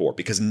 2024.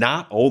 Because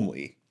not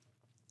only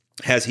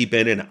has he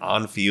been an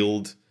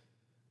on-field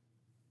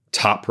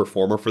top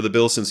performer for the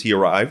Bills since he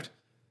arrived,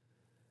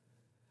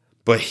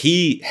 but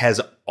he has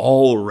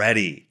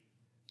already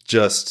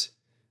just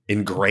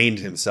ingrained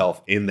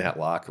himself in that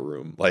locker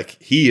room. Like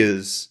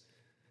he's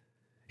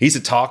a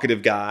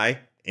talkative guy,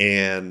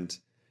 and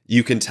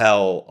you can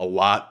tell a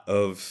lot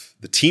of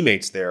the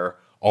teammates there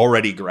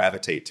already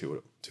gravitate to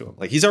him.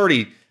 Like he's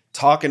already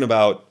talking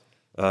about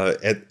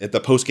at the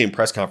post-game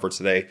press conference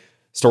today,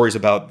 stories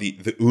about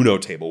the Uno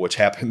table, which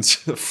happens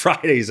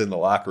Fridays in the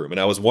locker room. And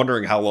I was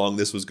wondering how long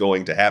this was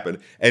going to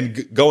happen,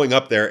 and going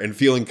up there and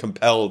feeling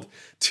compelled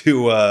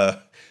to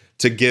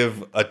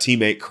give a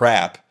teammate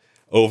crap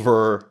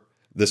over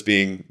this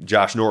being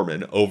Josh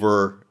Norman,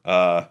 over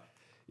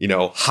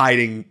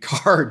hiding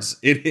cards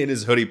in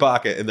his hoodie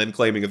pocket and then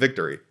claiming a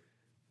victory.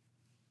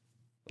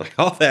 Like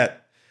all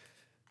that,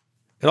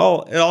 it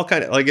all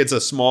kind of like it's a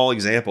small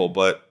example,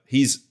 but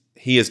he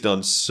has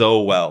done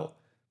so well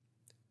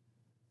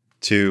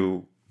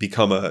to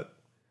become a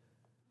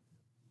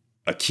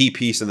key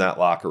piece in that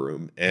locker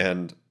room.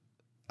 And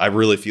I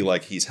really feel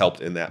like he's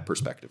helped in that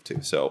perspective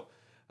too. So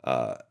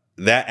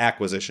that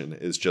acquisition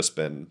has just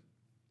been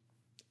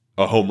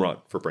a home run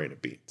for Brandon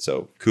Beane.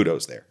 So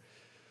kudos there.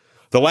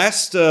 The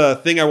last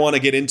thing I want to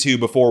get into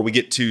before we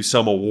get to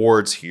some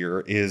awards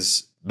here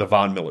is the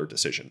Von Miller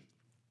decision.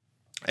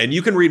 And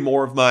you can read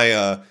more of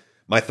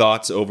my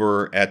thoughts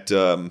over at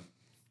The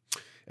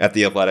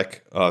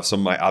Athletic, some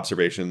of my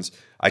observations.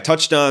 I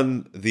touched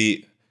on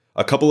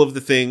a couple of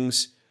the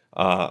things,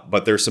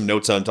 but there's some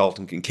notes on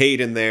Dalton Kincaid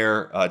in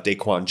there,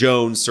 Daquan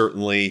Jones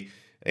certainly,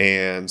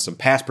 and some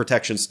pass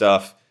protection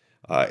stuff.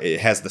 It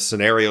has the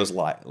scenarios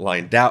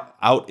lined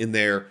out in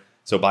there.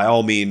 So by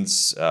all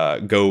means,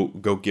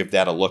 go give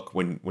that a look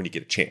when you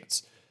get a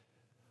chance.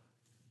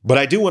 But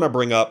I do want to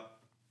bring up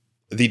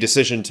the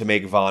decision to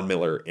make Von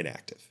Miller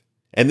inactive.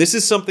 And this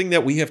is something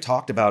that we have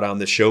talked about on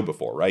this show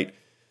before, right?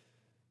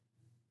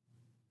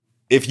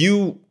 If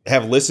you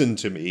have listened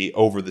to me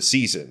over the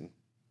season,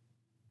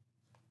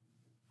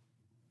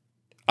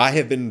 I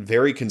have been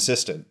very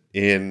consistent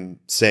in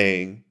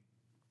saying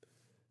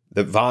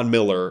that Von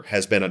Miller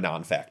has been a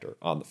non-factor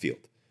on the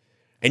field.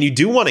 And you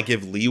do want to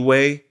give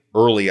leeway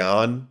early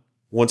on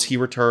once he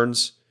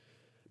returns,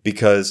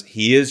 because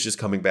he is just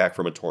coming back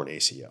from a torn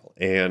ACL.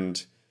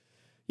 And,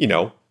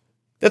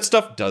 that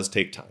stuff does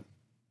take time.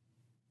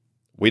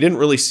 We didn't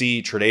really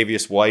see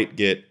Tre'Davious White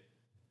get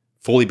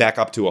fully back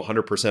up to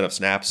 100% of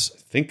snaps, I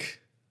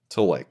think,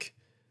 till like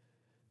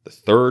the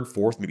 3rd,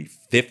 4th, maybe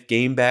 5th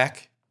game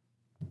back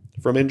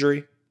from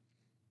injury.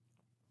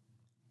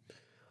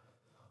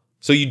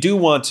 So you do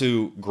want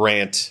to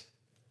grant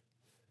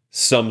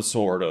some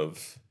sort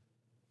of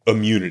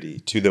immunity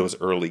to those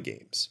early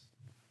games.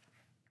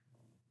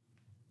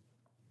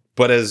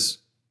 But as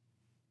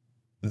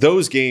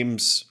those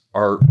games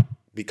are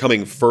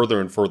becoming further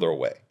and further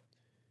away,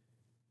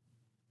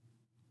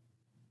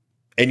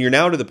 and you're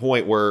now to the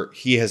point where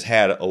he has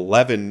had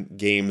 11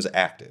 games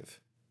active,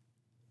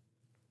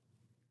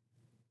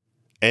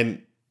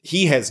 and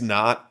he has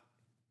not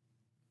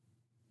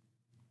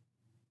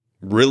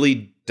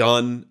really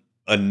done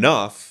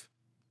enough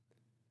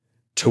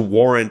to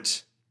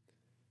warrant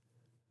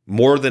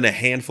more than a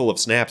handful of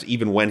snaps,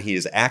 even when he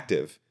is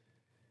active.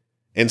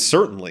 And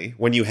certainly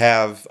when you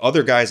have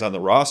other guys on the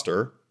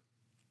roster,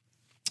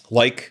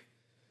 like,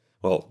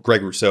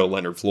 Greg Rousseau,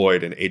 Leonard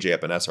Floyd, and AJ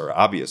Epinesa are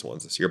obvious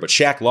ones this year, but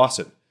Shaq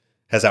Lawson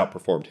has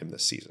outperformed him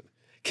this season.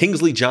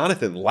 Kingsley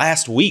Jonathan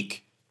last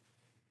week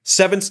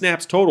 7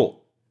 snaps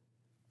total.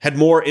 Had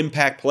more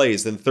impact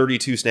plays than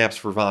 32 snaps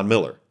for Von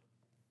Miller.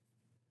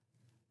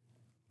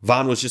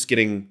 Von was just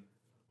getting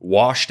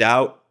washed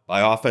out by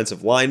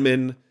offensive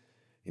linemen.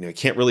 You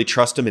can't really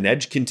trust him in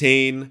edge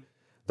contain.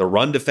 The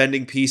run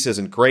defending piece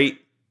isn't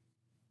great.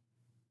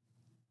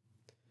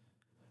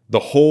 The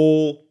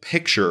whole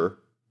picture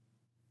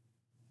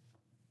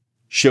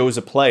shows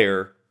a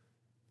player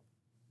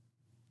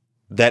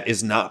that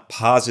is not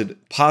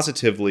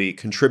positively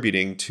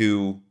contributing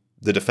to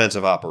the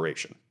defensive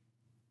operation.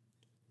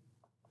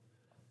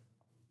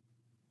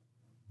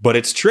 But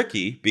it's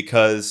tricky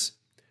because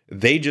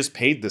they just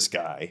paid this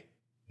guy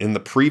in the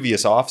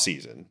previous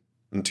offseason,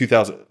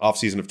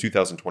 offseason of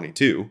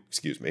 2022,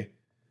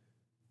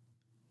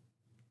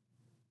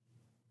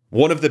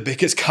 one of the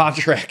biggest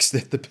contracts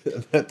that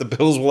the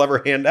Bills will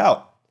ever hand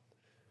out.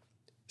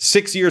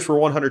 6 years for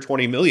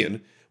 $120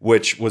 million,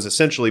 which was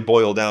essentially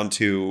boiled down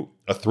to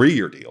a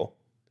 3-year deal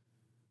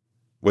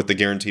with the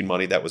guaranteed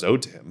money that was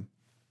owed to him.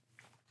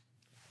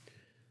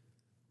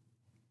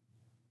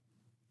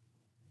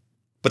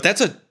 But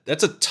that's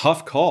a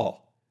tough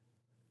call.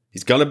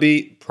 He's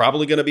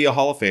probably gonna be a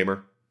Hall of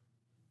Famer.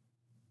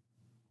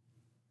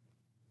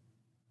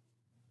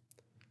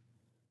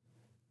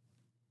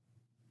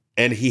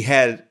 And he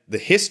had the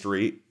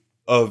history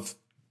of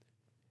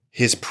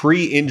his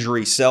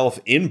pre-injury self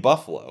in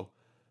Buffalo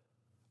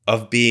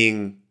of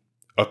being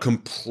a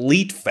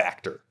complete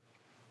factor.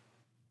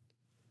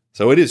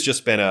 So it has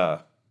just been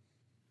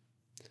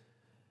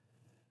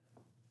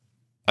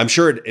I'm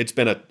sure it's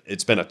been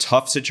a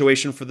tough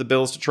situation for the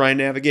Bills to try and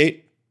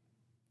navigate.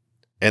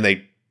 And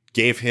they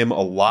gave him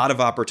a lot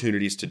of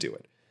opportunities to do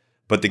it.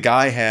 But the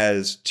guy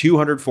has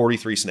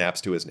 243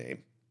 snaps to his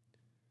name.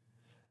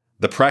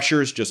 The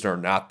pressures just are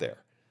not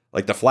there.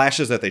 Like the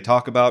flashes that they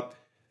talk about.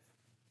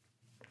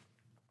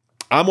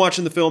 I'm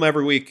watching the film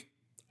every week.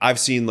 I've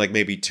seen like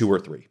maybe 2 or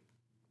 3.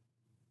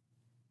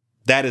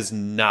 That is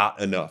not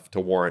enough to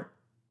warrant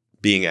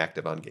being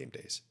active on game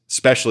days,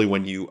 especially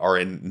when you are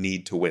in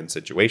need to win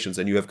situations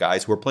and you have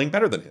guys who are playing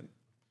better than him.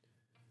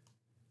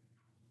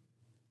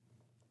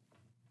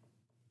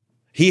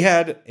 He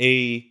had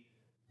a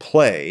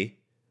play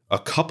a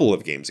couple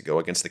of games ago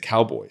against the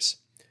Cowboys.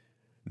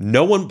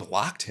 No one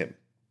blocked him.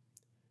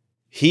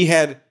 He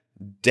had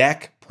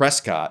Dak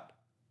Prescott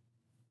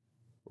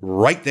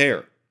right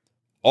there.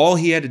 All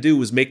he had to do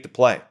was make the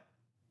play.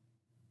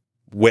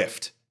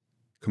 Whiffed.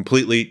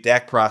 Completely.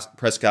 Dak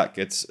Prescott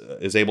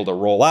is able to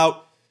roll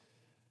out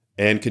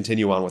and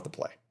continue on with the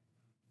play.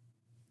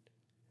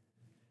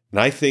 And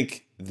I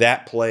think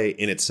that play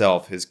in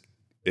itself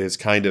is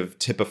kind of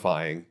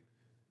typifying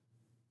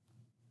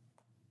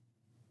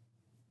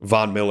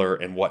Von Miller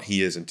and what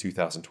he is in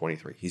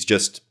 2023. He's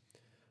just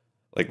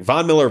like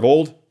Von Miller of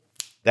old.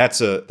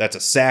 That's a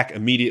sack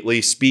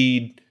immediately,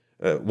 speed,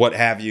 what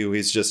have you.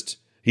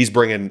 He's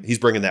bringing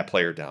that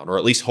player down, or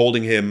at least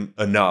holding him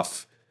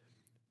enough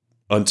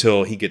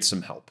until he gets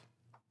some help.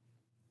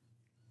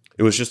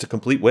 It was just a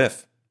complete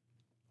whiff.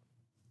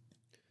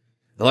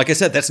 And like I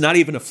said, that's not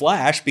even a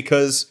flash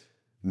because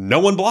no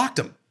one blocked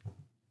him.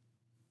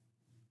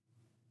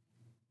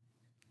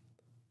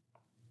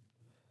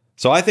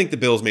 So I think the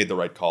Bills made the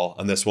right call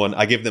on this one.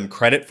 I give them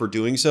credit for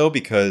doing so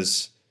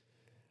because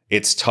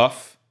it's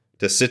tough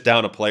to sit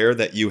down a player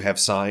that you have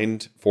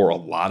signed for a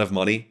lot of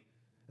money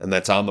and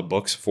that's on the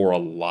books for a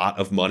lot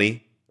of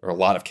money or a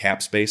lot of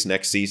cap space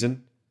next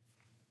season.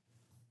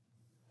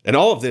 And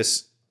all of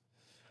this,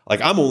 like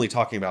I'm only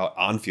talking about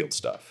on-field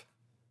stuff.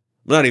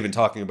 I'm not even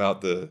talking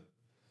about the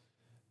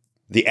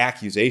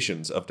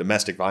accusations of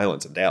domestic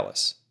violence in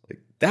Dallas. Like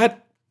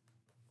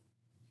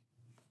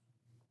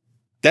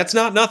that's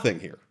not nothing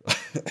here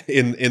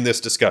in this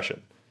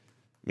discussion.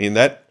 I mean,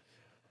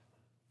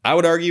 I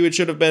would argue it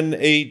should have been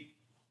a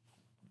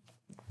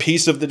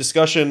piece of the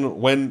discussion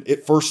when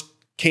it first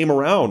came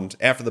around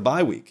after the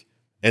bye week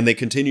and they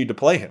continued to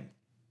play him.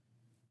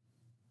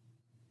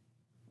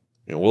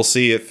 We'll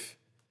see if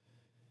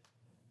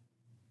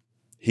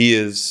he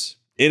is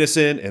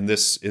innocent and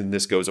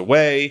this goes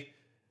away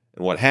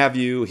and what have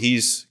you.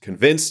 He's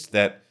convinced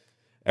that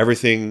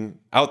everything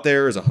out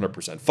there is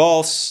 100%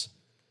 false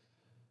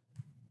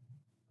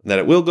and that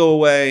it will go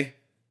away.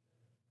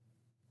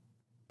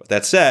 But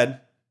that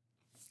said,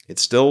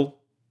 it's still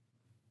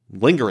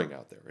lingering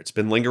out there. It's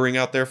been lingering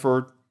out there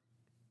for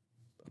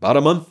about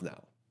a month now.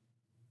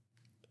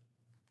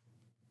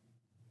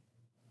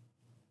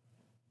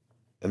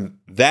 And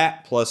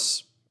that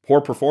plus poor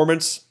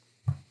performance,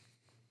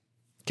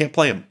 can't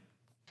play him.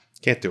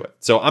 Can't do it.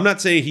 So I'm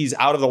not saying he's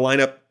out of the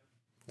lineup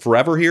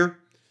forever here.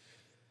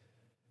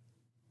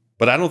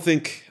 But I don't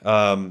think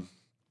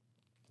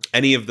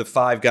any of the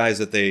 5 guys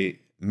that they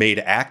made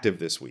active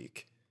this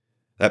week,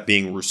 that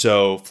being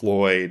Rousseau,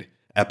 Floyd,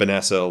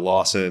 Epinesa,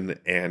 Lawson,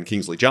 and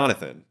Kingsley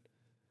Jonathan,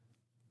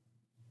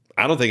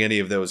 I don't think any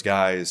of those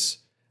guys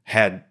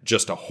had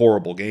just a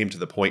horrible game to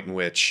the point in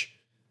which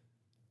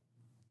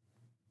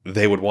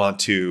they would want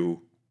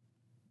to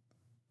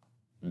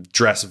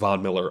dress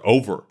Von Miller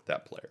over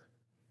that player.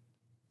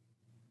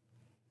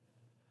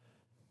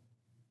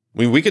 I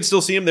mean, we could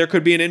still see him. There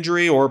could be an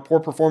injury or poor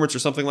performance or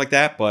something like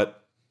that,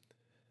 but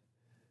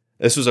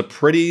this was a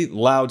pretty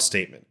loud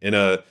statement in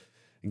a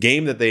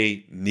game that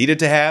they needed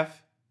to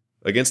have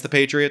against the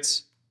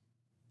Patriots,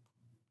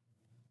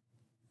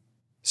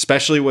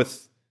 especially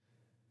with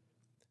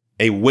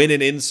a win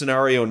and in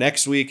scenario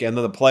next week and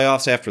then the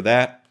playoffs after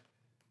that.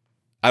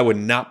 I would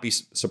not be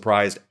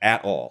surprised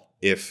at all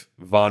if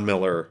Von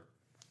Miller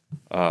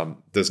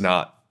does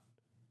not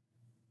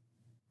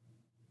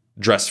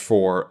dress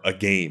for a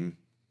game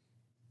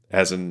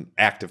as an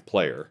active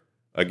player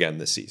again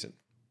this season.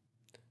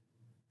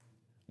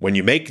 When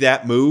you make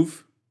that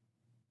move,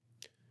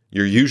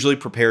 you're usually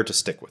prepared to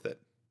stick with it.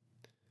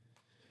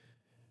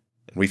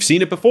 And we've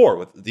seen it before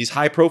with these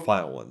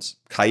high-profile ones.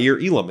 Kaiir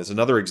Elam is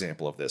another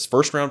example of this.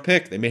 First-round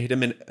pick, they made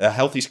him a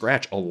healthy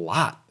scratch a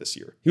lot this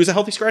year. He was a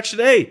healthy scratch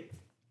today.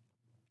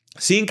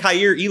 Seeing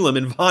Kaiir Elam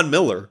and Von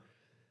Miller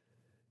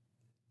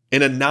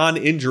in a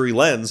non-injury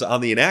lens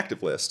on the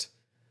inactive list,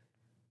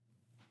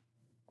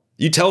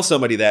 you tell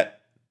somebody that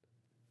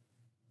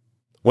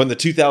when the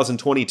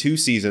 2022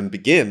 season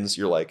begins,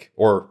 you're like,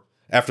 or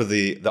after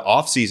the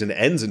offseason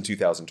ends in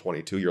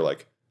 2022, you're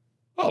like,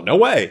 oh, no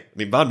way. I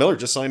mean, Von Miller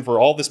just signed for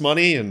all this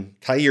money, and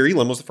Kaiir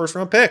Elam was the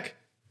first-round pick.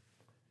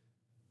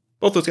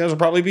 Both those guys will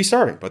probably be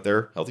starting, but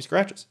they're healthy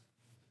scratches.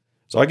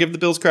 So I give the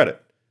Bills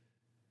credit.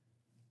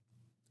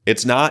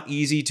 It's not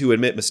easy to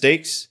admit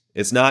mistakes.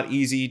 It's not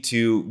easy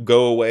to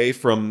go away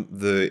from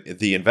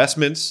the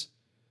investments.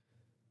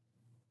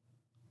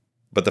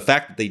 But the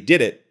fact that they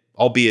did it,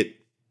 albeit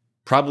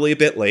probably a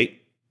bit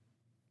late.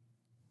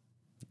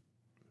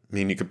 I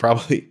mean, you could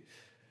probably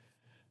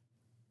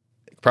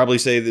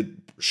say that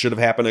should have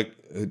happened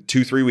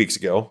 2-3 weeks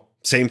ago.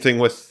 Same thing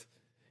with,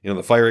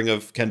 the firing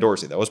of Ken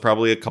Dorsey. That was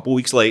probably a couple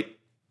weeks late.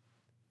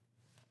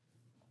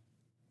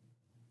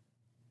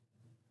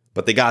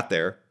 But they got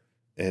there.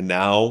 And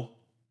now,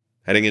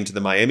 heading into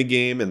the Miami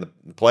game and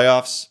the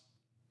playoffs,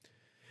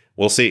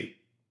 we'll see.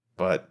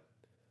 But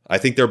I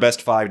think their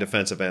best 5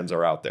 defensive ends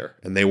are out there.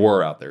 And they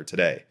were out there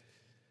today.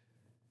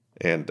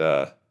 And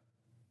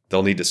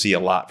they'll need to see a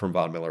lot from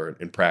Von Miller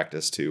in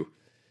practice to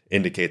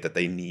indicate that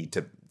they need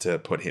to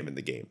put him in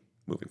the game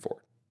moving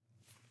forward.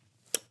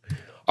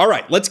 All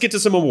right, let's get to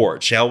some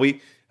awards, shall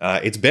we?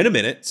 It's been a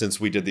minute since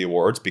we did the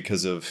awards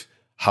because of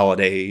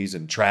holidays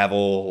and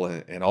travel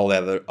and all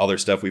that other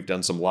stuff. We've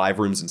done some live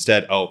rooms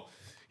instead.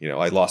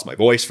 I lost my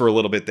voice for a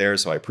little bit there,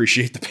 so I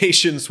appreciate the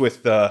patience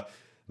with the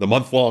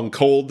month-long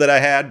cold that I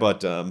had.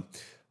 But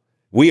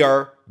we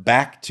are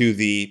back to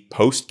the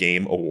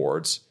post-game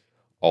awards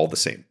all the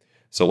same.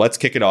 So let's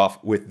kick it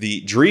off with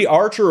the Dri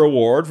Archer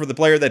Award for the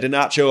player that did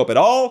not show up at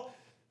all.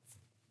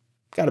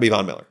 Got to be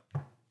Von Miller.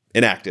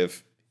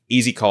 Inactive.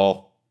 Easy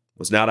call.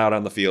 Was not out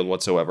on the field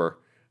whatsoever.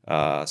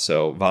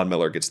 So Von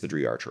Miller gets the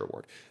Dri Archer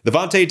Award. The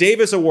Vontae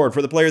Davis Award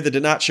for the player that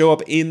did not show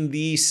up in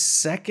the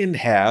second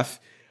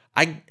half.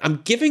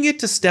 I'm giving it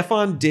to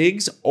Stefon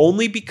Diggs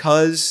only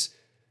because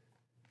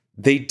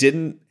they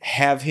didn't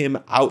have him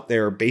out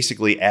there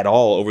basically at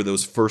all over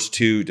those first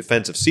 2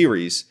 defensive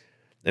series.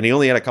 And he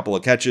only had a couple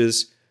of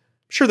catches.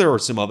 I'm sure there were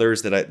some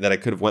others that I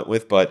could have went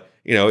with, but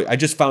I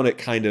just found it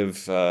kind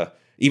of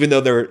even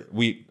though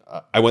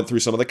I went through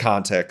some of the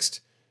context,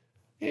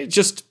 it's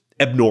just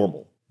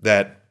abnormal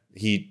that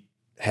he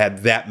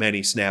had that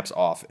many snaps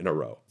off in a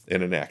row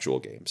in an actual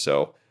game.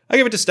 So I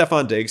give it to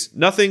Stefon Diggs.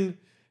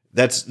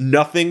 That's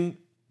nothing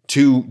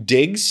to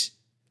Diggs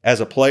as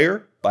a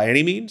player by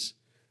any means.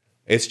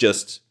 It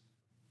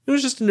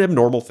was just an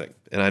abnormal thing,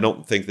 and I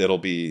don't think that'll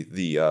be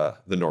the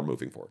norm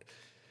moving forward.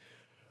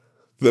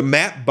 The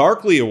Matt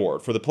Barkley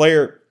Award for the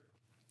player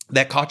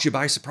that caught you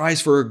by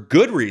surprise for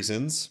good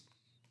reasons.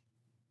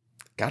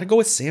 Got to go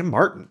with Sam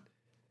Martin.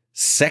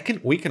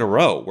 Second week in a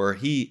row where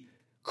he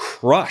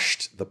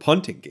crushed the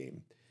punting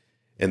game.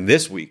 And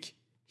this week,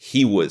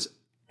 he was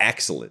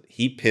excellent.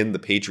 He pinned the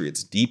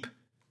Patriots deep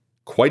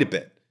quite a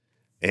bit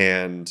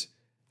and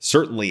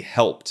certainly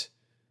helped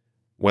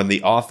when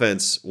the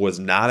offense was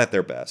not at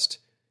their best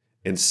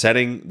in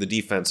setting the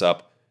defense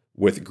up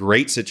with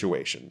great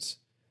situations.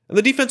 And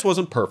the defense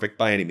wasn't perfect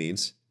by any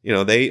means.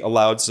 They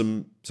allowed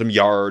some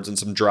yards and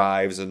some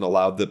drives and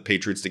allowed the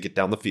Patriots to get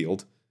down the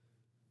field.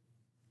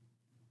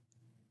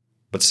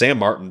 But Sam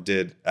Martin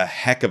did a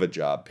heck of a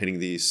job pinning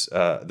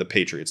the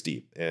Patriots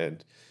deep.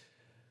 And,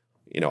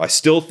 I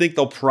still think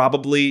they'll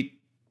probably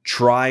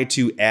try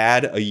to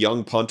add a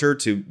young punter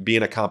to be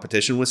in a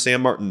competition with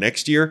Sam Martin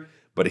next year.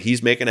 But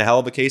he's making a hell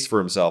of a case for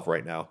himself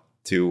right now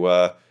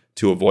to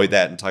avoid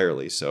that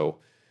entirely. So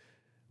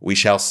we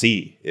shall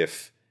see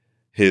if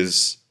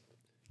his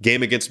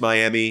game against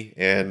Miami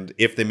and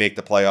if they make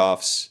the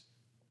playoffs,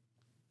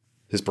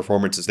 his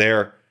performance is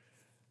there.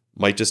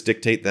 Might just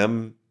dictate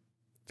them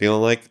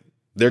feeling like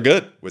they're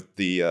good with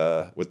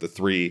the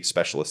 3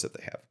 specialists that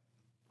they have.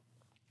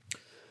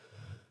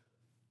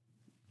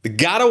 The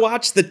Gotta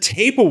Watch the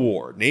Tape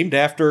Award, named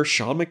after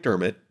Sean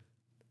McDermott,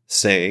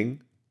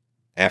 saying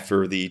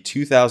after the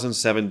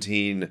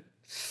 2017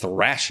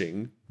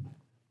 thrashing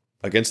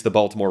against the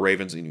Baltimore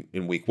Ravens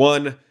in week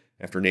 1,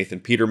 after Nathan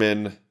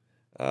Peterman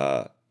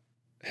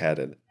had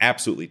an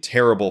absolutely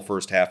terrible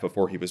first half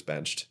before he was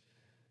benched,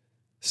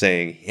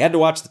 saying he had to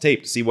watch the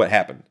tape to see what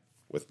happened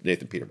with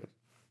Nathan Peterman.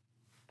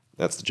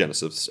 That's the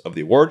genesis of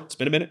the award. It's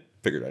been a minute.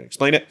 Figured I'd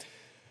explain it.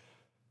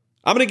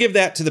 I'm going to give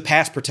that to the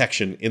pass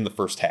protection in the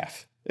first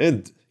half.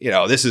 And,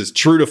 this is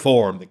true to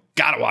form. They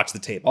got to watch the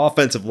tape.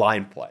 Offensive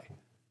line play.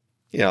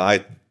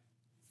 I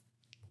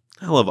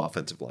love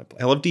offensive line play.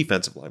 I love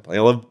defensive line play.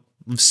 I love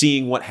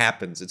seeing what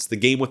happens. It's the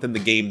game within the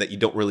game that you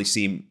don't really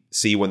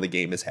see when the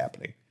game is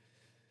happening,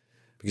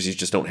 because you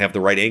just don't have the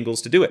right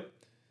angles to do it.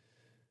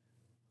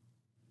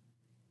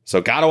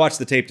 So got to watch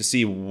the tape to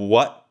see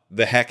what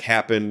the heck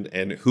happened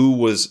and who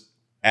was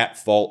at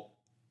fault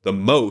the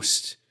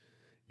most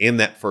in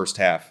that first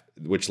half,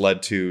 which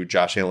led to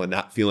Josh Allen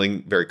not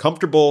feeling very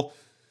comfortable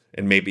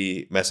and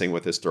maybe messing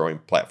with his throwing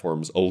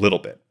platforms a little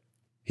bit.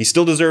 He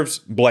still deserves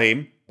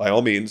blame by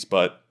all means,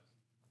 but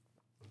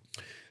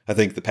I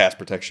think the pass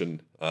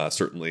protection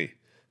certainly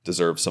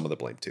deserves some of the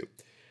blame too.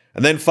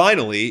 And then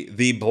finally,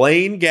 the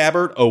Blaine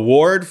Gabbert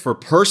Award for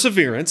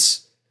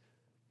Perseverance.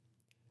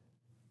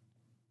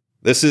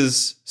 This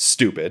is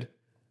stupid,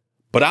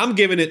 but I'm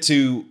giving it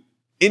to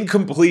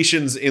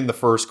incompletions in the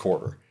first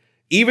quarter,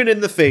 even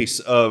in the face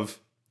of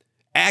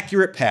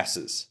accurate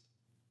passes.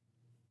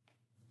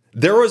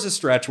 There was a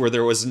stretch where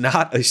there was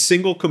not a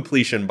single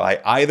completion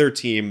by either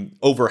team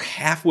over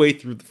halfway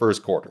through the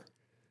first quarter.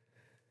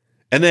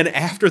 And then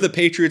after the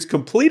Patriots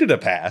completed a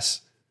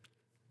pass,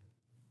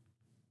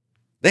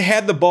 they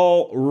had the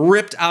ball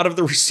ripped out of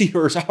the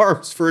receiver's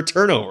arms for a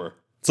turnover.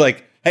 It's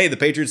like, hey, the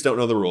Patriots don't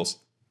know the rules.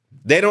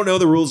 They don't know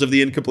the rules of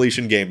the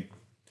incompletion game.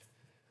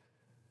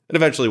 It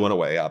eventually went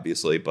away,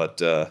 obviously, but,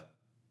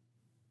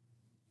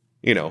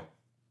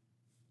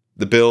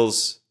 the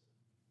Bills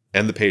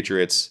and the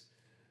Patriots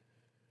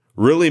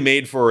really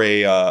made for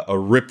a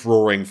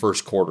rip-roaring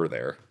first quarter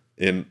there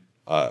in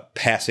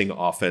passing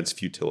offense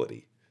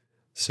futility.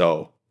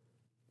 So,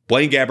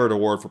 Blaine Gabbert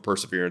Award for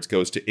Perseverance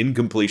goes to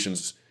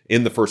incompletions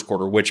in the first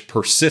quarter, which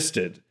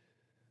persisted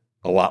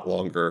a lot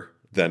longer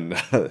than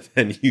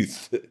you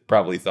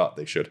probably thought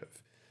they should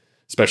have,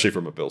 especially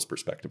from a Bills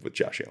perspective with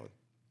Josh Allen.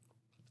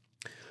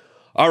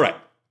 All right.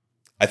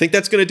 I think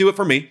that's going to do it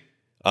for me.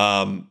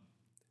 I'm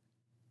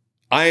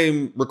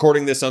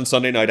recording this on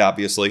Sunday night,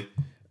 obviously.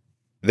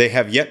 They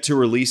have yet to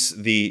release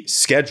the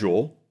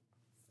schedule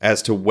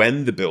as to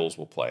when the Bills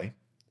will play.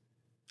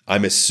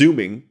 I'm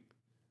assuming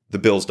the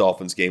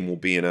Bills-Dolphins game will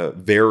be in a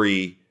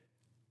very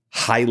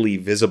highly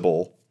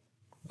visible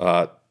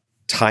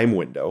time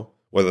window,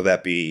 whether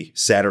that be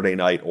Saturday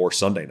night or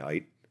Sunday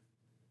night.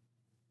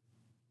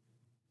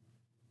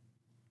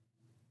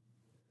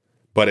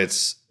 But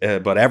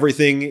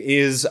everything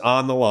is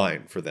on the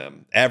line for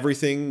them.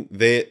 Everything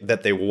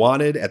that they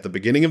wanted at the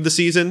beginning of the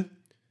season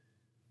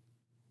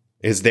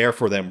is there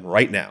for them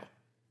right now.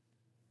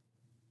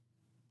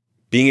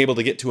 Being able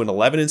to get to an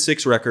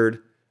 11-6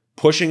 record,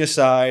 pushing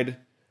aside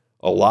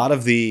a lot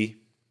of the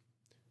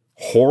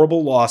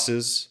horrible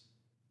losses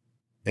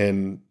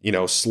and,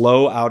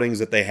 slow outings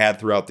that they had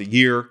throughout the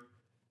year,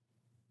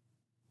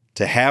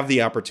 to have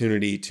the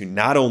opportunity to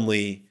not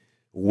only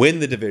win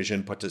the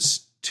division, but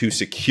to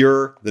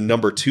secure the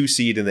number 2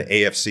 seed in the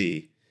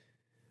AFC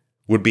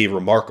would be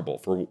remarkable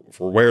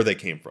for where they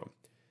came from.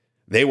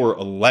 They were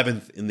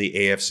 11th in the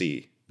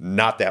AFC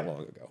not that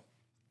long ago.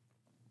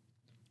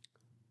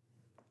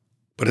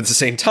 But at the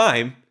same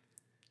time,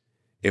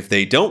 if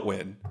they don't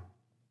win,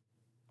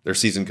 their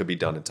season could be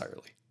done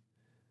entirely.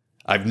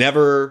 I've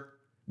never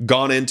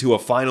gone into a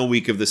final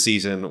week of the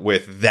season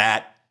with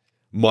that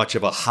much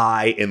of a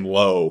high and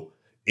low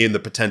in the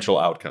potential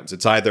outcomes.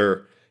 It's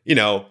either,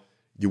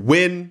 you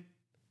win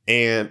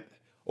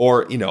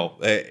or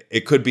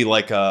it could be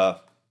like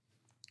a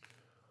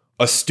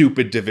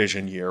stupid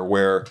division year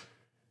where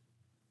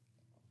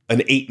an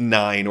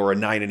 8-9 or a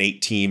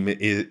 9-8 team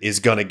is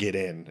going to get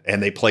in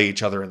and they play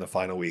each other in the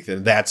final week.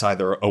 And that's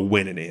either a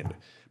win and in.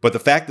 But the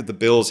fact that the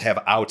Bills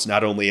have outs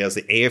not only as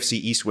the AFC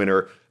East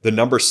winner, the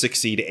number 6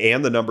 seed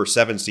and the number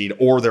 7 seed,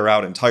 or they're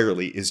out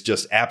entirely, is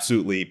just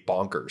absolutely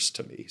bonkers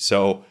to me.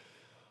 So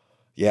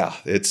yeah,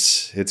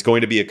 it's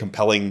going to be a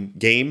compelling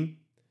game,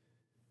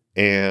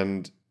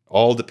 and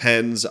all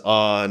depends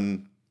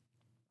on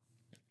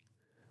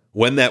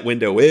when that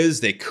window is.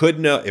 They could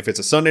know if it's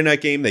a Sunday night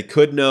game. They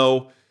could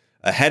know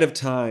ahead of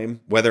time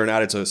whether or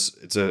not it's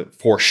a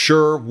for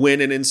sure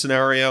win and in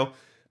scenario.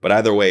 But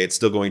either way, it's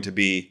still going to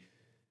be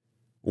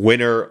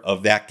winner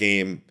of that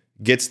game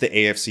gets the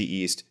AFC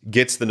East,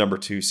 gets the number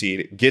 2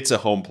 seed, gets a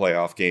home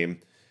playoff game,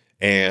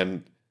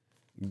 and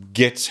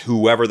gets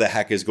whoever the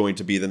heck is going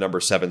to be the number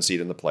 7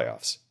 seed in the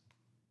playoffs.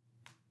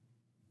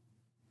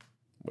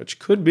 Which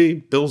could be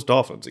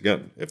Bills-Dolphins,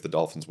 again, if the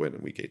Dolphins win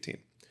in Week 18.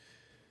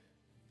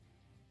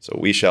 So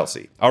we shall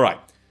see. All right.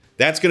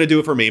 That's going to do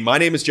it for me. My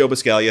name is Joe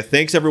Buscaglia.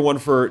 Thanks, everyone,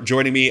 for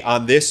joining me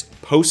on this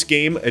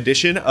post-game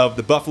edition of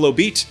the Buffalo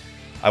Beat.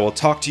 I will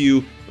talk to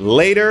you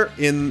later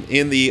in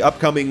the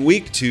upcoming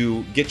week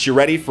to get you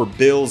ready for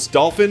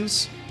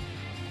Bills-Dolphins.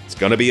 It's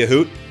going to be a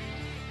hoot.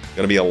 It's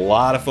going to be a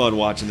lot of fun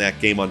watching that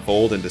game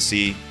unfold and to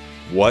see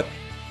what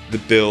the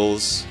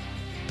Bills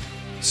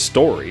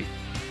story,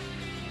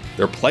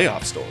 their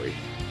playoff story,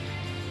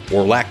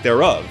 or lack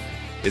thereof,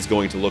 is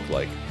going to look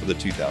like for the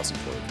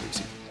 2023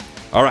 season.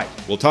 All right,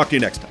 we'll talk to you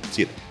next time.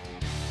 See you then.